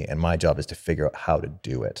information on me, and my job is to figure out how to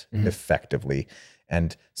do it effectively.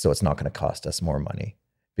 And so it's not going to cost us more money,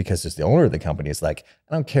 because just the owner of the company is like,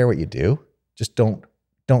 I don't care what you do, just don't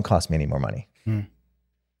cost me any more money.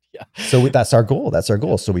 Yeah. So that's our goal. That's our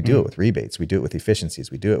goal. So we do it with rebates, we do it with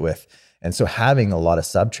efficiencies, we do it with, and so having a lot of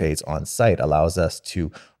sub trades on site allows us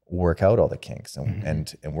to work out all the kinks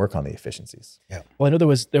and work on the efficiencies. Yeah. Well, I know there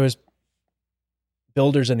was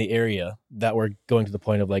builders in the area that were going to the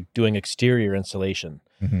point of like doing exterior insulation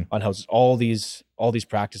on houses, all these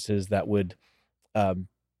practices that would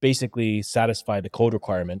basically satisfy the code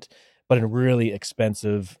requirement, but in really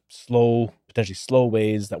expensive, potentially slow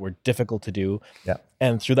ways that were difficult to do. Yeah.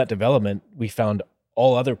 And through that development, we found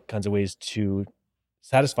all other kinds of ways to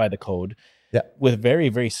satisfy the code with very,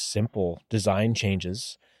 very simple design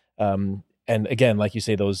changes. And again, like you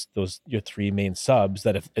say, those your 3 main subs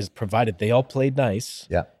that is provided, they all played nice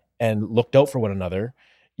and looked out for one another.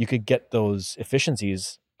 You could get those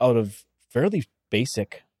efficiencies out of fairly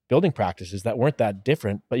basic building practices that weren't that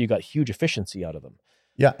different, but you got huge efficiency out of them.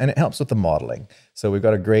 Yeah, and it helps with the modeling. So we've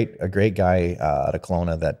got a great guy out of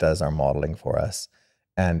Kelowna that does our modeling for us,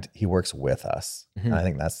 and he works with us. And I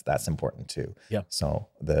think that's important too. Yeah. So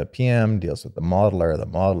the PM deals with the modeler. The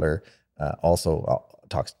modeler also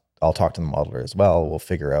I'll talk to the modeler as well. We'll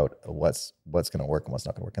figure out what's going to work and what's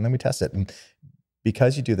not going to work, and then we test it. And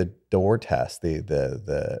because you do the door test,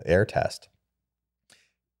 the air test,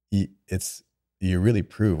 you really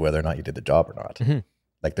prove whether or not you did the job or not.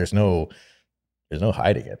 Like there's no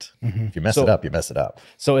hiding it. If you mess it up, you mess it up.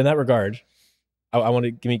 So in that regard, I want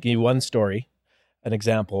to give you one story, an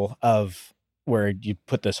example of where you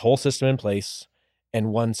put this whole system in place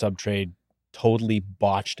and one subtrade totally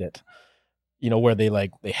botched it. You know, where they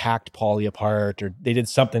hacked poly apart, or they did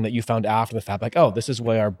something that you found after the fact, like, oh, this is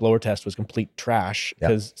why our blower test was complete trash,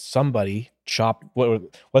 because somebody chopped.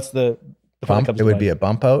 What's the bump? It would be a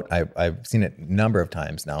bump out. I've seen it a number of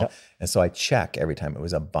times now, and so I check every time. It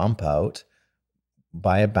was a bump out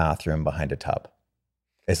by a bathroom behind a tub.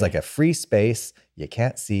 It's like a free space. You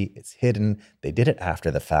can't see. It's hidden. They did it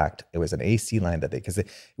after the fact. It was an AC line because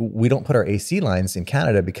we don't put our AC lines in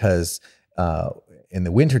Canada because in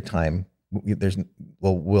the wintertime,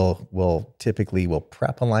 we'll typically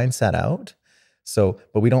prep a line set out. So,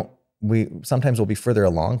 but we sometimes we'll be further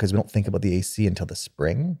along because we don't think about the AC until the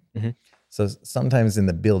spring. So sometimes in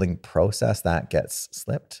the building process that gets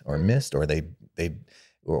slipped or missed, or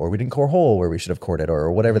or we didn't core hole where we should have cored it, or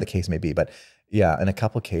whatever the case may be. But yeah, in a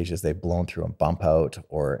couple of cases they've blown through a bump out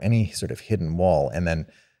or any sort of hidden wall, and then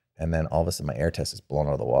all of a sudden my air test is blown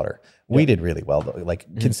out of the water. We did really well though. Like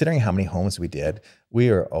considering how many homes we did, we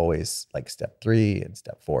are always like step 3 and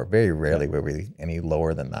step 4. Very rarely were we any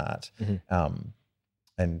lower than that.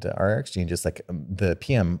 And our exchange is like the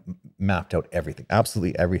PM mapped out everything,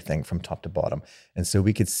 absolutely everything from top to bottom. And so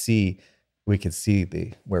we could see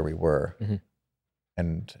where we were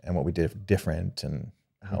and what we did different and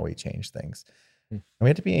how we changed things.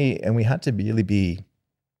 And we had to really be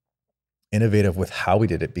innovative with how we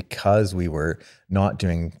did it, because we were not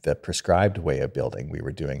doing the prescribed way of building. We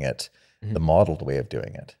were doing it the modeled way of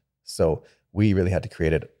doing it. So we really had to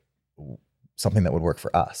create something that would work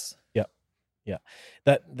for us. Yeah.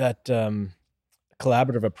 That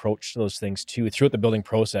collaborative approach to those things too, throughout the building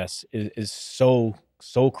process is so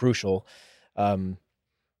crucial.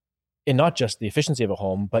 In not just the efficiency of a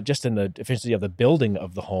home, but just in the efficiency of the building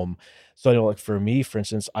of the home. So I know, like for me, for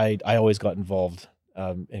instance, I always got involved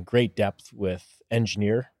in great depth with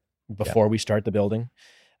engineer before we start the building,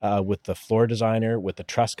 with the floor designer, with the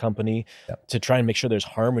truss company, to try and make sure there's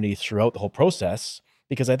harmony throughout the whole process.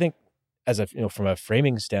 Because I think, from a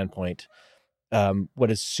framing standpoint, what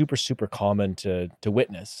is super common to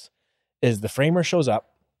witness is the framer shows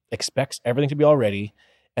up, expects everything to be all ready,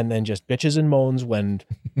 and then just bitches and moans when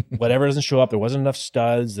whatever doesn't show up. There wasn't enough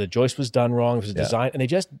studs, the joist was done wrong, it was designed, and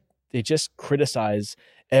they just criticize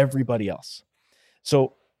everybody else.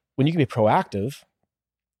 So when you can be proactive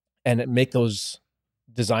and make those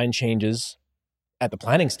design changes at the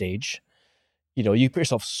planning stage, you put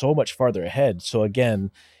yourself so much farther ahead. So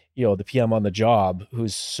again, the PM on the job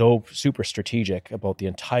who's so super strategic about the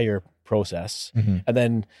entire process, and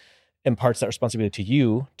then imparts that responsibility to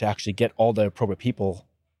you to actually get all the appropriate people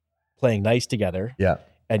playing nice together. Yeah.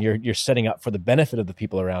 And you're setting up for the benefit of the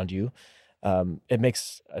people around you. It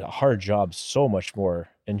makes a hard job so much more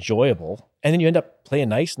enjoyable. And then you end up playing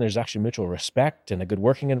nice, and there's actually mutual respect and a good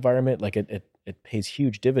working environment. Like it pays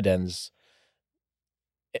huge dividends,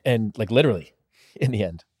 and like literally in the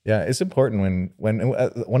end. Yeah, it's important when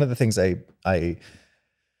one of the things I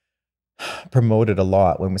promoted a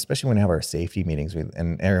lot, especially when we have our safety meetings,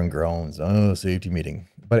 and Aaron groans, safety meeting.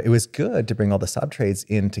 But it was good to bring all the sub trades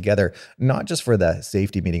in together, not just for the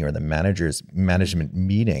safety meeting or the management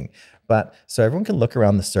meeting, but so everyone can look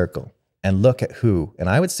around the circle and look at who. And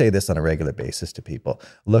I would say this on a regular basis to people: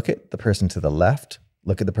 look at the person to the left,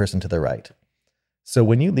 look at the person to the right. So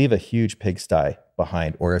when you leave a huge pigsty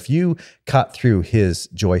behind, or if you cut through his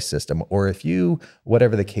joist system, or if you,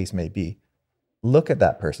 whatever the case may be, look at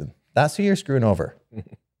that person. That's who you're screwing over.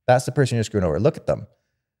 That's the person you're screwing over. Look at them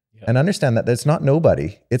and understand that it's not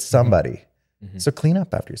nobody, it's somebody. So clean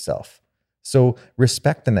up after yourself. So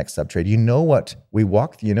respect the next subtrade. You know what we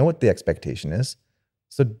walked, you know what the expectation is.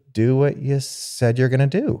 So do what you said you're going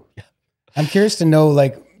to do. I'm curious to know,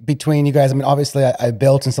 like, between you guys, I mean, obviously I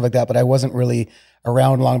built and stuff like that, but I wasn't really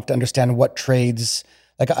around long enough to understand what trades,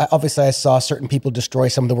 like obviously I saw certain people destroy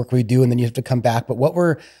some of the work we do and then you have to come back, but what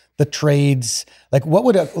were the trades, like what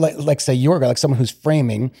would, like say your guy, like someone who's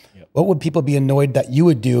framing, what would people be annoyed that you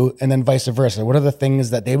would do, and then vice versa? What are the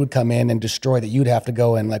things that they would come in and destroy that you'd have to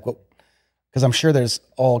go and like, what? Because I'm sure there's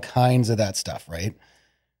all kinds of that stuff, right?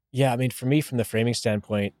 Yeah, I mean, for me, from the framing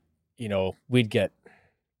standpoint, we'd get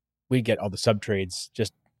all the sub trades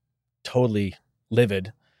just totally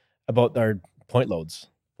livid about our point loads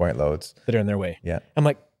that are in their way. Yeah. I'm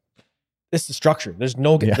like, this is structure. There's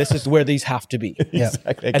no, this is where these have to be.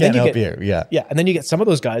 Exactly. I can't help you. Yeah. Yeah. And then you get some of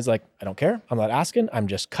those guys like, I don't care. I'm not asking. I'm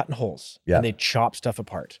just cutting holes. Yeah. And they chop stuff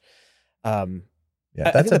apart.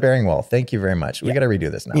 That's a bearing wall. Thank you very much. We got to redo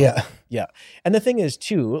this now. Yeah. Yeah. And the thing is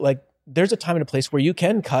too, like there's a time and a place where you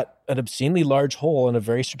can cut an obscenely large hole in a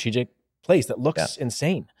very strategic place that looks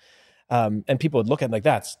insane. And people would look at it like,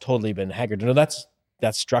 that's totally been haggard. No, that's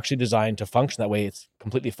structurally designed to function that way. It's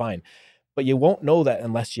completely fine. But you won't know that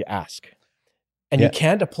unless you ask. And you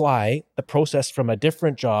can't apply the process from a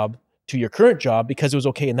different job to your current job because it was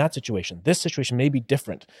okay in that situation. This situation may be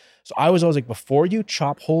different. So I was always like, before you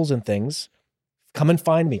chop holes in things, come and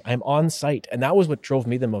find me. I'm on site. And that was what drove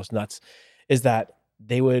me the most nuts, is that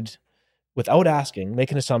they would, without asking,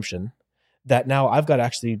 make an assumption that now I've got to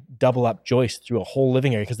actually double up joist through a whole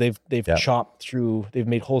living area because they've chopped through, they've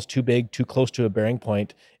made holes too big, too close to a bearing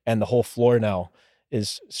point, and the whole floor now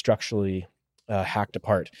is structurally hacked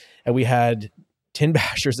apart. And we had tin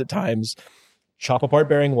bashers at times chop apart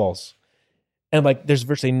bearing walls. And like, there's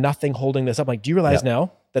virtually nothing holding this up. Like, do you realize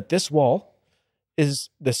now that this wall is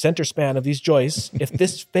the center span of these joists? If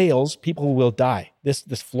this fails, people will die. This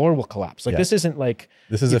floor will collapse. Like, this isn't like,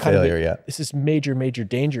 this is a failure. This is major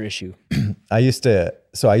danger issue. I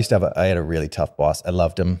had a really tough boss. I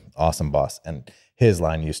loved him. Awesome boss. And his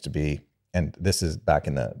line used to be, and this is back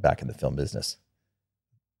in the film business.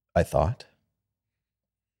 I thought,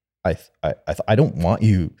 I don't want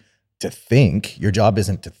you to think. Your job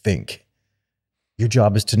isn't to think. Your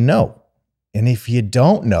job is to know. And if you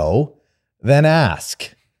don't know, then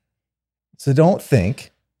ask. So don't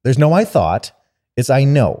think. There's no I thought. It's I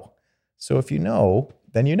know. So if you know,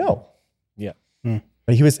 then you know. Yeah. When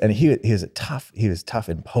But he was tough,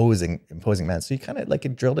 imposing man. So you kind of like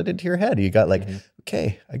it drilled it into your head. You got like,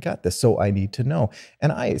 okay, I got this. So I need to know.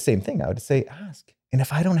 And same thing. I would say, ask. And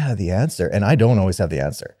if I don't have the answer, and I don't always have the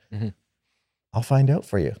answer, I'll find out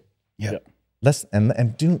for you. Yeah.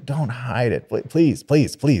 Don't hide it.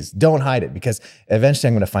 Please don't hide it, because eventually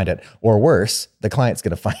I'm going to find it, or worse, the client's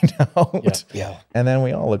going to find out. Yeah. And then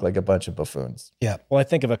we all look like a bunch of buffoons. Yeah. Well, I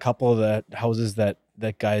think of a couple of the houses that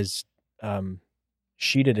guys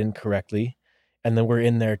sheeted incorrectly, and then we're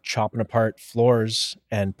in there chopping apart floors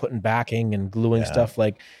and putting backing and gluing stuff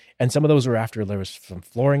and some of those were after there was some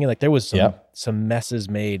flooring, and like there was some messes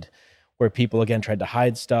made where people again tried to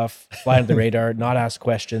hide stuff, fly under the radar, not ask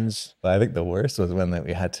questions. But I think the worst was when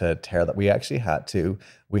we had to tear that. We had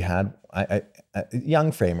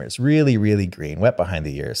young framers, really, really green, wet behind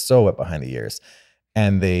the ears, so wet behind the ears.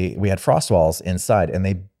 And we had frost walls inside, and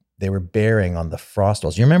they were bearing on the frost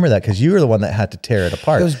walls. You remember that because you were the one that had to tear it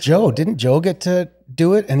apart. It was Joe. Didn't Joe get to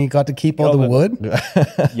do it, and he got to keep all the wood?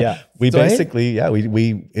 Yeah. Luckily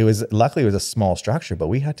it was a small structure, but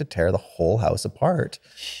we had to tear the whole house apart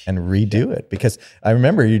and redo it, because I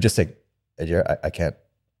remember you just say, I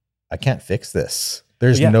can't fix this.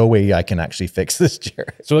 There's no way I can actually fix this,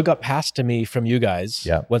 Jared. So it got passed to me from you guys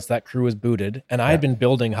once that crew was booted. And I had been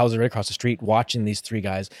building houses right across the street, watching these three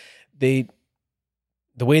guys.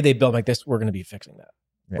 The way they built like this, we're going to be fixing that.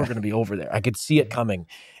 Yeah. We're going to be over there. I could see it coming.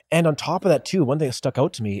 And on top of that too, one thing that stuck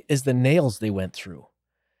out to me is the nails they went through.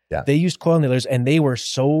 Yeah. They used coil nailers, and they were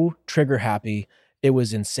so trigger happy. It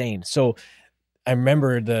was insane. So I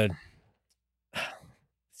remember the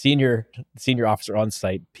senior officer on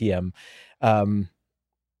site, PM,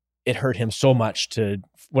 it hurt him so much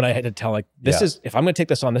when I had to tell, like, this is, if I'm going to take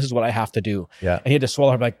this on, this is what I have to do. Yeah. And he had to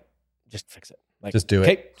swallow her, like, just fix it. Like, just do it.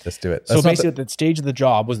 Okay. Just do it. So basically, the stage of the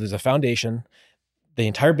job was there's a foundation, the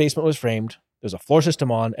entire basement was framed, there's a floor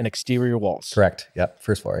system on, and exterior walls. Correct. Yep.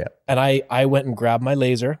 First floor. Yep. And I went and grabbed my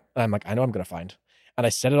laser. And I'm like, I know I'm going to find. And I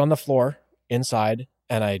set it on the floor inside,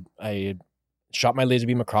 and I shot my laser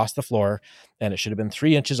beam across the floor, and it should have been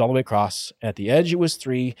 3 inches all the way across. At the edge, it was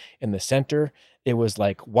 3. In the center, it was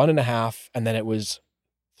like 1.5, and then it was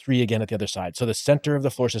 3 again at the other side. So the center of the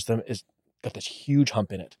floor system is got this huge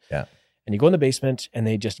hump in it. Yeah. And you go in the basement, and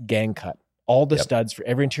they just gang cut all the studs for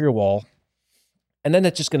every interior wall. And then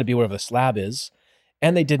it's just going to be wherever the slab is.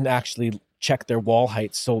 And they didn't actually check their wall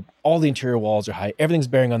heights. So all the interior walls are high. Everything's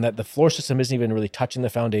bearing on that. The floor system isn't even really touching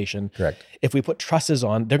the foundation. Correct. If we put trusses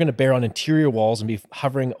on, they're going to bear on interior walls and be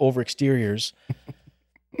hovering over exteriors.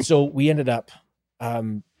 So we ended up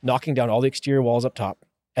knocking down all the exterior walls up top,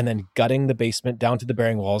 and then gutting the basement down to the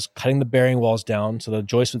bearing walls, cutting the bearing walls down so the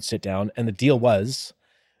joist would sit down. And the deal was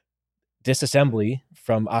disassembly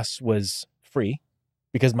from us was free,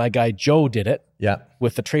 because my guy Joe did it. Yeah.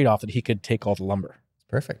 With the trade-off that he could take all the lumber.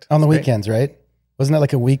 Perfect. On the weekends, right? Wasn't that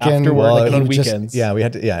like a weekend? After work, like on weekends. It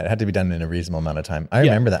had to be done in a reasonable amount of time. I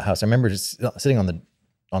remember that house. I remember just sitting on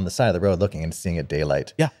the side of the road looking and seeing it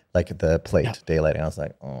daylight. Yeah. Like the plate daylight. And I was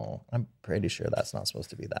like, oh, I'm pretty sure that's not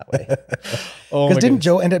supposed to be that way. Because didn't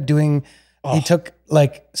Joe end up doing, he took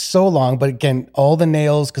like so long, but again, all the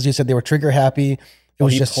nails, because you said they were trigger happy. It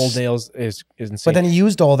was just pulled nails is insane. But then he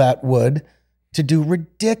used all that wood to do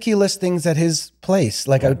ridiculous things at his place.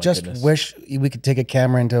 Like, I just wish we could take a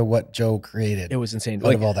camera into what Joe created. It was insane.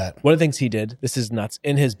 Out of all that. One of the things he did, this is nuts,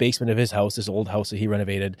 in his basement of his house, this old house that he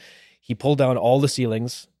renovated, he pulled down all the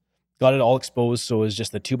ceilings, got it all exposed. So it was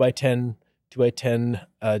just the 2x10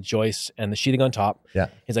 joists and the sheeting on top. Yeah.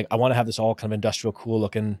 He's like, I want to have this all kind of industrial, cool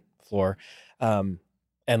looking floor, and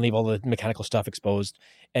leave all the mechanical stuff exposed.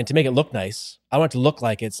 And to make it look nice, I want it to look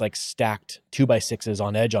like it's like stacked 2x6s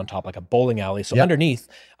on edge on top, like a bowling alley. So underneath,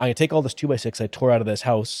 I'm going to take all this 2x6 I tore out of this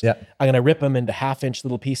house. I'm going to rip them into 1/2-inch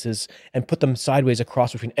little pieces and put them sideways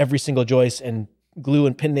across between every single joist and glue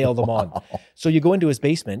and pin nail them on. So you go into his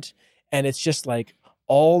basement, and it's just like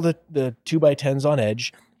all the 2x10s on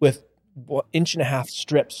edge with 1.5 inch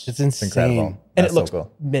strips. It's insane. Incredible. And That's it looks so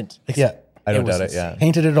cool. mint. I don't doubt it. Yeah.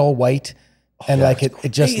 Painted it all white, and like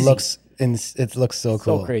it just looks, it looks so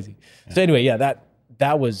cool. So crazy. Yeah. So anyway,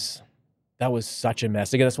 that was such a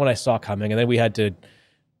mess. Again, that's when I saw coming, and then we had to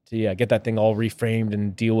get that thing all reframed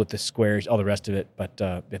and deal with the squares, all the rest of it. But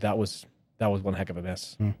that was one heck of a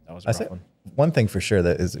mess. That was a rough one. One thing for sure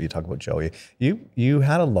that is, you talk about Joey, you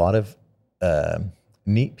had a lot of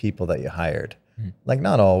neat people that you hired. Like,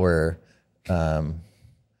 not all were top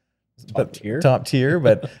tier,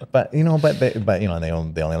 but they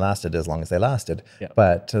only lasted as long as they lasted. Yeah.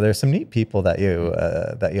 But there's some neat people that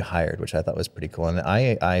you hired, which I thought was pretty cool. And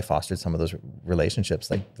I fostered some of those relationships,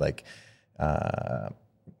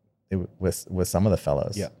 with some of the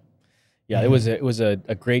fellows. Yeah. Yeah, it was a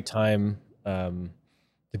great time.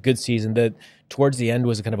 The good season. That towards the end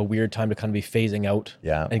was kind of a weird time to kind of be phasing out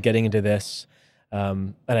and getting into this.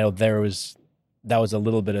 And I know that was a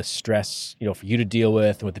little bit of stress, for you to deal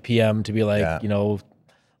with, and with the PM to be like,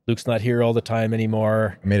 Luke's not here all the time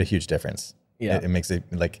anymore. It made a huge difference. Yeah. It makes it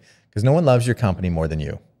like, because no one loves your company more than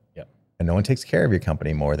you. Yeah. And no one takes care of your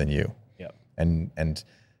company more than you. Yeah. And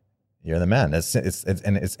you're the man.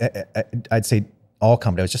 I'd say all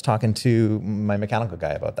company. I was just talking to my mechanical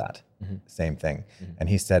guy about that. Same thing. And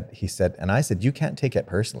he said, and I said, you can't take it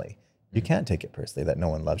personally. You can't take it personally that no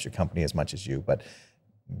one loves your company as much as you, but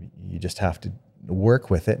you just have to work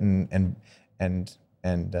with it. And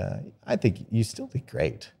I think you still did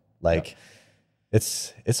great. Like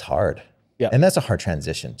it's hard. Yeah. And that's a hard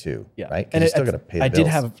transition too. Yeah. Right. And you still got to pay the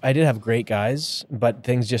bills. I did have great guys, but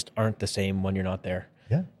things just aren't the same when you're not there.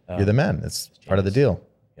 Yeah. You're the man. It's part of the deal.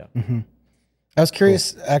 Yeah. I was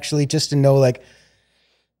curious actually just to know, like,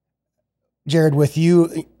 Jared, with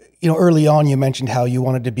you, early on, you mentioned how you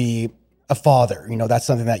wanted to be a father. That's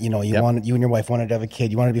something that, you wanted, you and your wife wanted to have a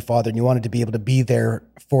kid, you wanted to be a father, and you wanted to be able to be there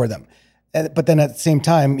for them. But then at the same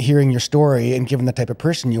time, hearing your story and given the type of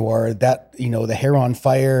person you are, that, the hair on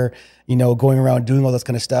fire, going around doing all this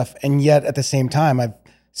kind of stuff. And yet at the same time, I've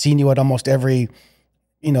seen you at almost every,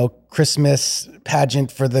 Christmas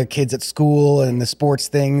pageant for the kids at school and the sports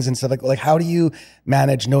things and stuff like how do you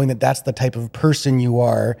manage knowing that that's the type of person you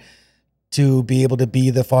are to be able to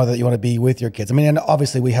be the father that you want to be with your kids? I mean, and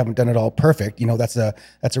obviously we haven't done it all perfect. That's a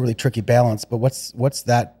really tricky balance, but what's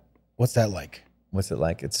that like? What's it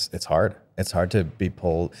like? It's hard. It's hard to be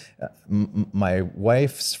pulled. My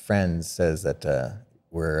wife's friend says that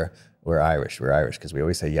we're Irish. We're Irish because we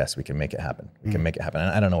always say, yes, we can make it happen. We can make it happen. And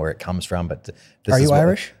I don't know where it comes from, but are you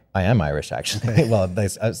Irish? I am Irish, actually. Well,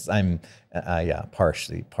 I'm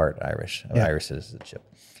partially part Irish. I have Irish citizenship.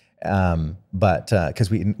 But because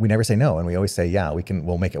we never say no, and we always say, yeah,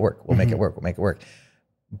 we'll make it work. We'll make it work. We'll make it work.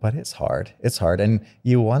 But it's hard. It's hard, and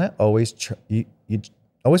you want to always you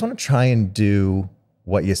always want to try and do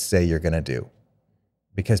what you say you're going to do,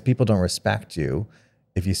 because people don't respect you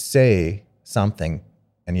if you say something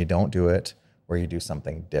and you don't do it, or you do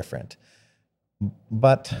something different.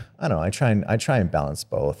 But I don't know. I try and balance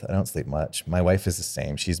both. I don't sleep much. My wife is the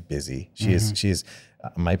same. She's busy. She's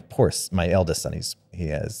my eldest son. He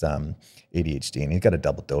has ADHD, and he's got a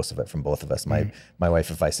double dose of it from both of us. My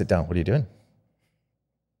wife, if I sit down, what are you doing?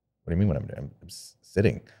 What do you mean what I'm doing? I'm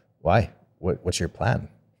sitting. Why? What's your plan?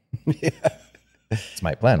 It's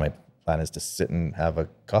my plan. My plan is to sit and have a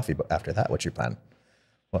coffee. But after that, what's your plan?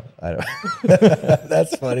 Well, I don't.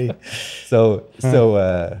 That's funny. So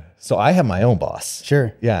I have my own boss.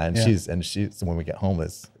 Sure. Yeah, and she's so when I get home,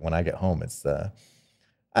 it's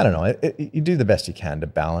I don't know. You do the best you can to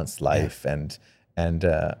balance life, and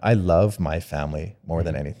I love my family more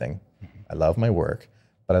than anything. I love my work,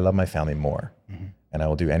 but I love my family more, and I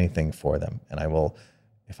will do anything for them. And I will,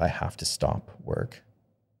 if I have to stop work,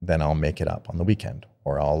 then I'll make it up on the weekend,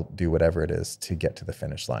 or I'll do whatever it is to get to the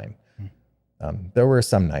finish line. There were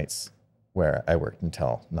some nights where I worked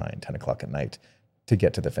until 9, 10 o'clock at night to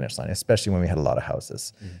get to the finish line, especially when we had a lot of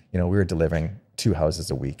houses. We were delivering 2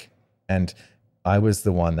 houses a week, and I was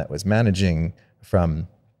the one that was managing from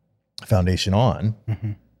foundation on,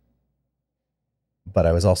 but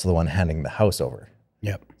I was also the one handing the house over.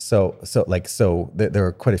 Yep. So there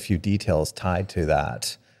were quite a few details tied to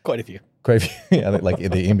that. Quite a few. Yeah, like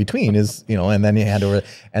the in between is, and then you hand over,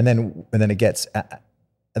 and then it gets.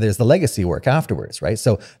 There's the legacy work afterwards, right?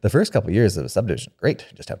 So the first couple of years of a subdivision, great.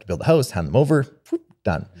 Just have to build a house, hand them over, whoop,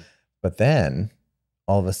 done. But then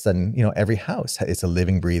all of a sudden, every house is a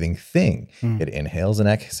living, breathing thing. It inhales and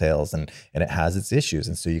exhales, and it has its issues.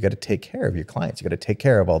 And so you got to take care of your clients. You got to take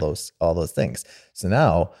care of all those things. So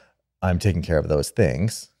now I'm taking care of those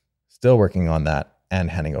things, still working on that, and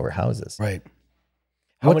handing over houses. Right.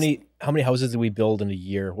 How many houses did we build in a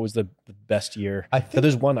year? What was the best year? I think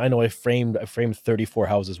there's one I know I framed 34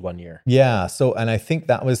 houses one year. Yeah. So, and I think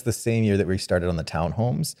that was the same year that we started on the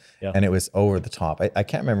townhomes, and it was over the top. I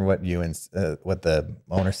can't remember what you and what the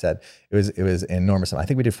owner said. It was enormous. I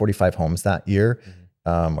think we did 45 homes that year,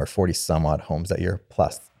 or 40 some odd homes that year,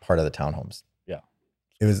 plus part of the townhomes. Yeah.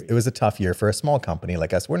 It was a tough year for a small company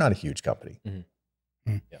like us. We're not a huge company.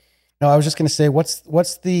 Yeah. No, I was just going to say, what's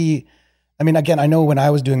the, I mean, again, I know when I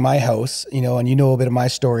was doing my house, and a bit of my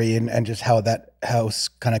story and just how that house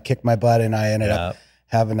kind of kicked my butt, and I ended up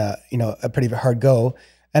having a pretty hard go.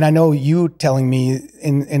 And I know you telling me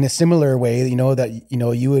in a similar way, that,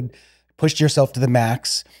 you would push yourself to the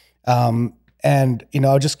max. And, I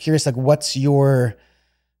was just curious, like, what's your,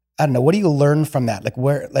 I don't know, what do you learn from that? Like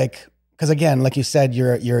because again, like you said,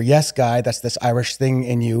 you're a yes guy. That's this Irish thing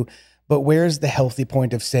in you. But where's the healthy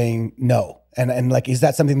point of saying no? And like, is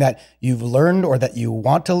that something that you've learned or that you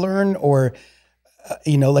want to learn, or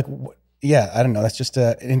like, yeah, I don't know. That's just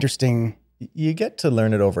an interesting. You get to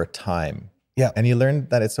learn it over time. Yeah, and you learn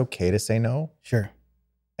that it's okay to say no. Sure.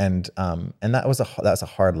 And that was a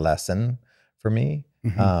hard lesson for me.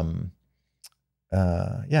 Mm-hmm.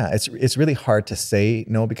 It's really hard to say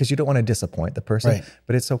no because you don't want to disappoint the person, right.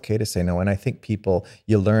 But it's okay to say no. And I think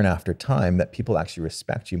you learn after time that people actually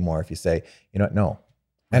respect you more if you say, you know what, no.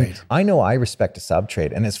 And right. I know I respect a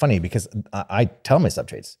sub-trade, and it's funny because I tell my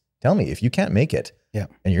sub-trades, tell me if you can't make it and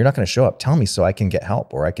you're not going to show up, tell me so I can get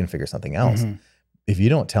help or I can figure something else. Mm-hmm. If you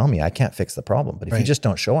don't tell me, I can't fix the problem. But if you just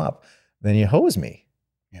don't show up, then you hose me.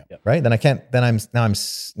 Yeah. Right. Then I can't, then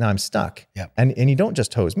I'm stuck. Yeah. And you don't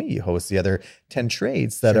just hose me, you hose the other 10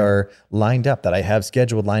 trades that are lined up, that I have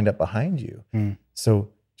scheduled lined up behind you. Mm. So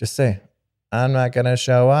just say, I'm not going to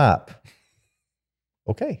show up.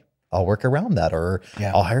 Okay. I'll work around that, or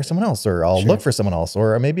I'll hire someone else, or I'll look for someone else,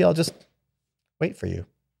 or maybe I'll just wait for you.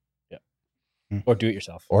 Yeah. Mm. Or do it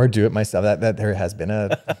yourself. Or do it myself. That there has been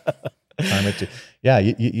a time or two. Yeah.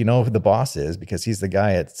 You know who the boss is because he's the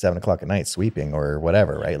guy at 7:00 at night sweeping or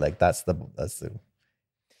whatever, right? Like that's the.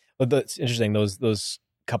 Well, that's interesting. Those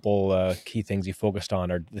couple key things you focused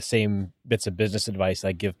on are the same bits of business advice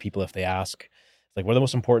I give people if they ask. It's like, what are the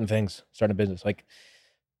most important things starting a business? Like,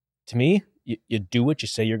 to me, you do what you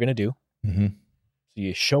say you're going to do. Mm-hmm. So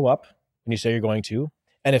you show up when you say you're going to.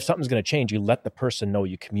 And if something's going to change, you let the person know,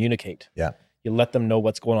 you communicate. Yeah. You let them know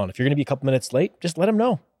what's going on. If you're going to be a couple minutes late, just let them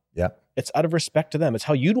know. Yeah. It's out of respect to them. It's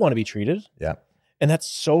how you'd want to be treated. Yeah. And that's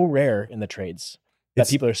so rare in the trades that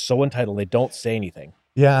people are so entitled. They don't say anything.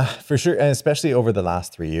 Yeah, for sure. And especially over the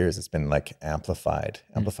last 3 years, it's been like amplified.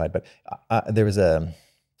 But there was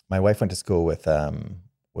my wife went to school with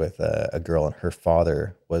a girl, and her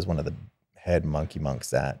father was one of the head monkey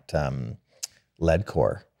monks at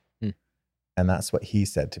Leadcore. And that's what he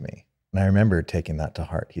said to me. And I remember taking that to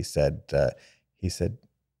heart. He said,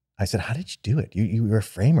 I said, how did you do it? You were a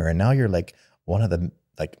framer, and now you're like one of the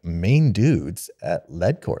like main dudes at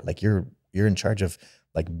Leadcore. Like you're in charge of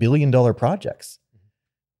like $1 billion projects.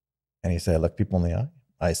 And he said, I look people in the eye.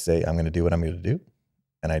 I say, I'm going to do what I'm going to do.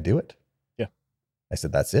 And I do it. Yeah. I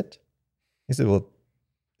said, that's it. He said, well,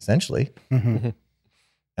 essentially. Mm-hmm.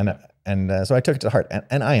 And so I took it to heart.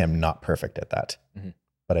 And I am not perfect at that. Mm-hmm.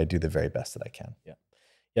 But I do the very best that I can. Yeah.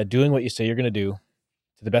 Yeah. Doing what you say you're going to do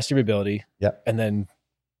to the best of your ability. Yeah. And then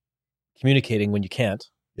communicating when you can't.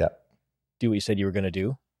 Yeah. Do what you said you were going to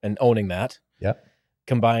do and owning that. Yeah.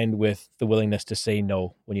 Combined with the willingness to say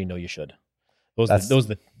no when you know you should. That's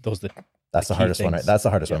the hardest one. Right? That's the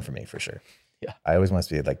hardest one for me, for sure. Yeah. I always want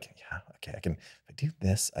to be like, yeah, okay, if I do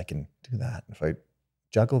this, I can do that. If I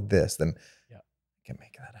juggle this, then I can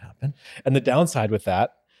make that happen. And the downside with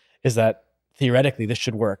that is that theoretically this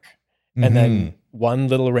should work. Mm-hmm. And then one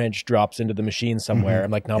little wrench drops into the machine somewhere. Mm-hmm.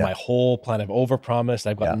 I'm like, now my whole plan, I've overpromised,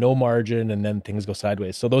 I've got no margin, and then things go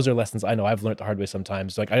sideways. So those are lessons I know I've learned the hard way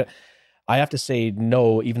sometimes. Like I have to say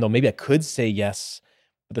no, even though maybe I could say yes,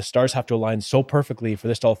 but the stars have to align so perfectly for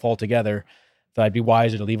this to all fall together that I'd be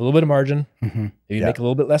wiser to leave a little bit of margin, maybe make a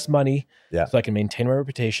little bit less money, so I can maintain my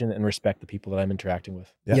reputation and respect the people that I'm interacting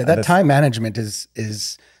with. Yeah, that time management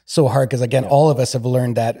is so hard because again, all of us have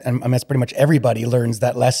learned that, and I mean, it's pretty much everybody learns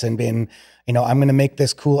that lesson. Being, I'm going to make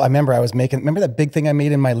this cool. I remember remember that big thing I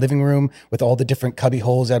made in my living room with all the different cubby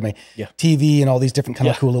holes. I had my TV and all these different kind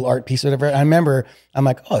of cool little art pieces, whatever. And I remember I'm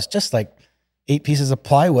like, oh, it's just like 8 pieces of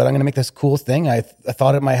plywood. I'm going to make this cool thing. I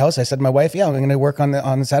thought at my house, I said to my wife, I'm going to work on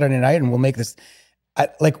the Saturday night and we'll make this.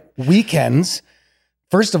 Like weekends,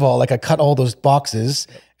 first of all, like I cut all those boxes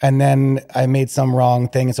and then I made some wrong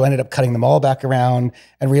thing. And so I ended up cutting them all back around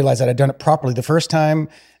and realized that I'd done it properly the first time.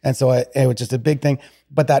 And so it was just a big thing.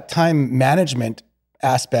 But that time management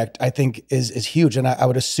aspect, I think is huge. And I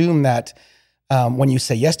would assume that when you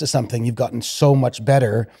say yes to something, you've gotten so much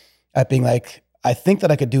better at being like, I think that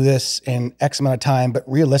I could do this in X amount of time, but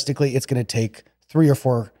realistically, it's going to take 3 or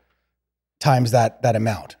 4 times that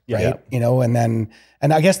amount, right? And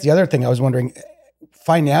I guess the other thing I was wondering,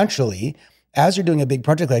 financially, as you're doing a big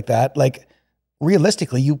project like that, like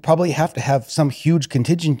realistically, you probably have to have some huge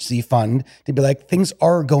contingency fund to be like, things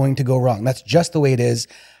are going to go wrong. That's just the way it is.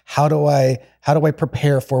 How do I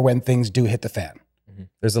prepare for when things do hit the fan? Mm-hmm.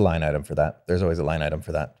 There's a line item for that. There's always a line item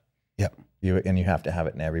for that. Yep. You have to have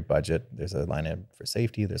it in every budget. There's a line item for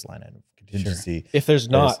safety. There's a line item for contingency. Sure. If there's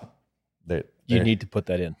not, you need to put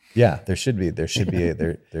that in. Yeah, there should be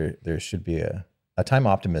a time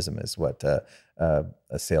optimism is what a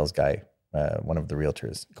sales guy, one of the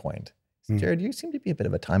realtors coined. Jared, you seem to be a bit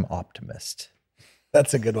of a time optimist.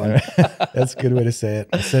 That's a good one. That's a good way to say it.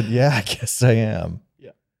 I said, yeah, I guess I am.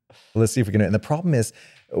 Yeah. Let's see if we can do it. And the problem is,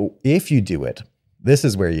 if you do it, this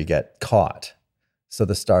is where you get caught. So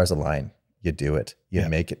the stars align. You do it. You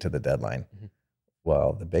make it to the deadline. Mm-hmm.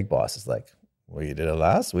 Well, the big boss is like, well, you did it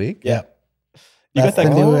last week. Yeah. You got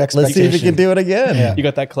that new Let's see if you can do it again. Yeah. You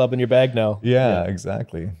got that club in your bag now. Yeah,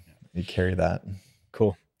 exactly. You carry that.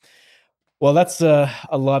 Cool. Well, that's a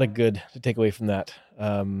lot of good to take away from that.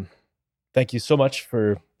 Thank you so much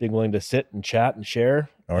for being willing to sit and chat and share.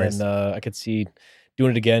 And I could see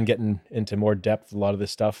doing it again, getting into more depth with a lot of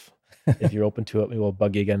this stuff. If you're open to it, maybe we'll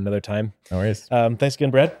bug you again another time. No worries. Thanks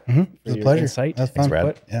again, Brad. Mm-hmm. It was a pleasure. Insight. That's fun. Thanks,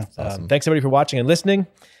 Brad. Yeah. Awesome. Thanks everybody for watching and listening.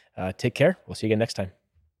 Take care. We'll see you again next time.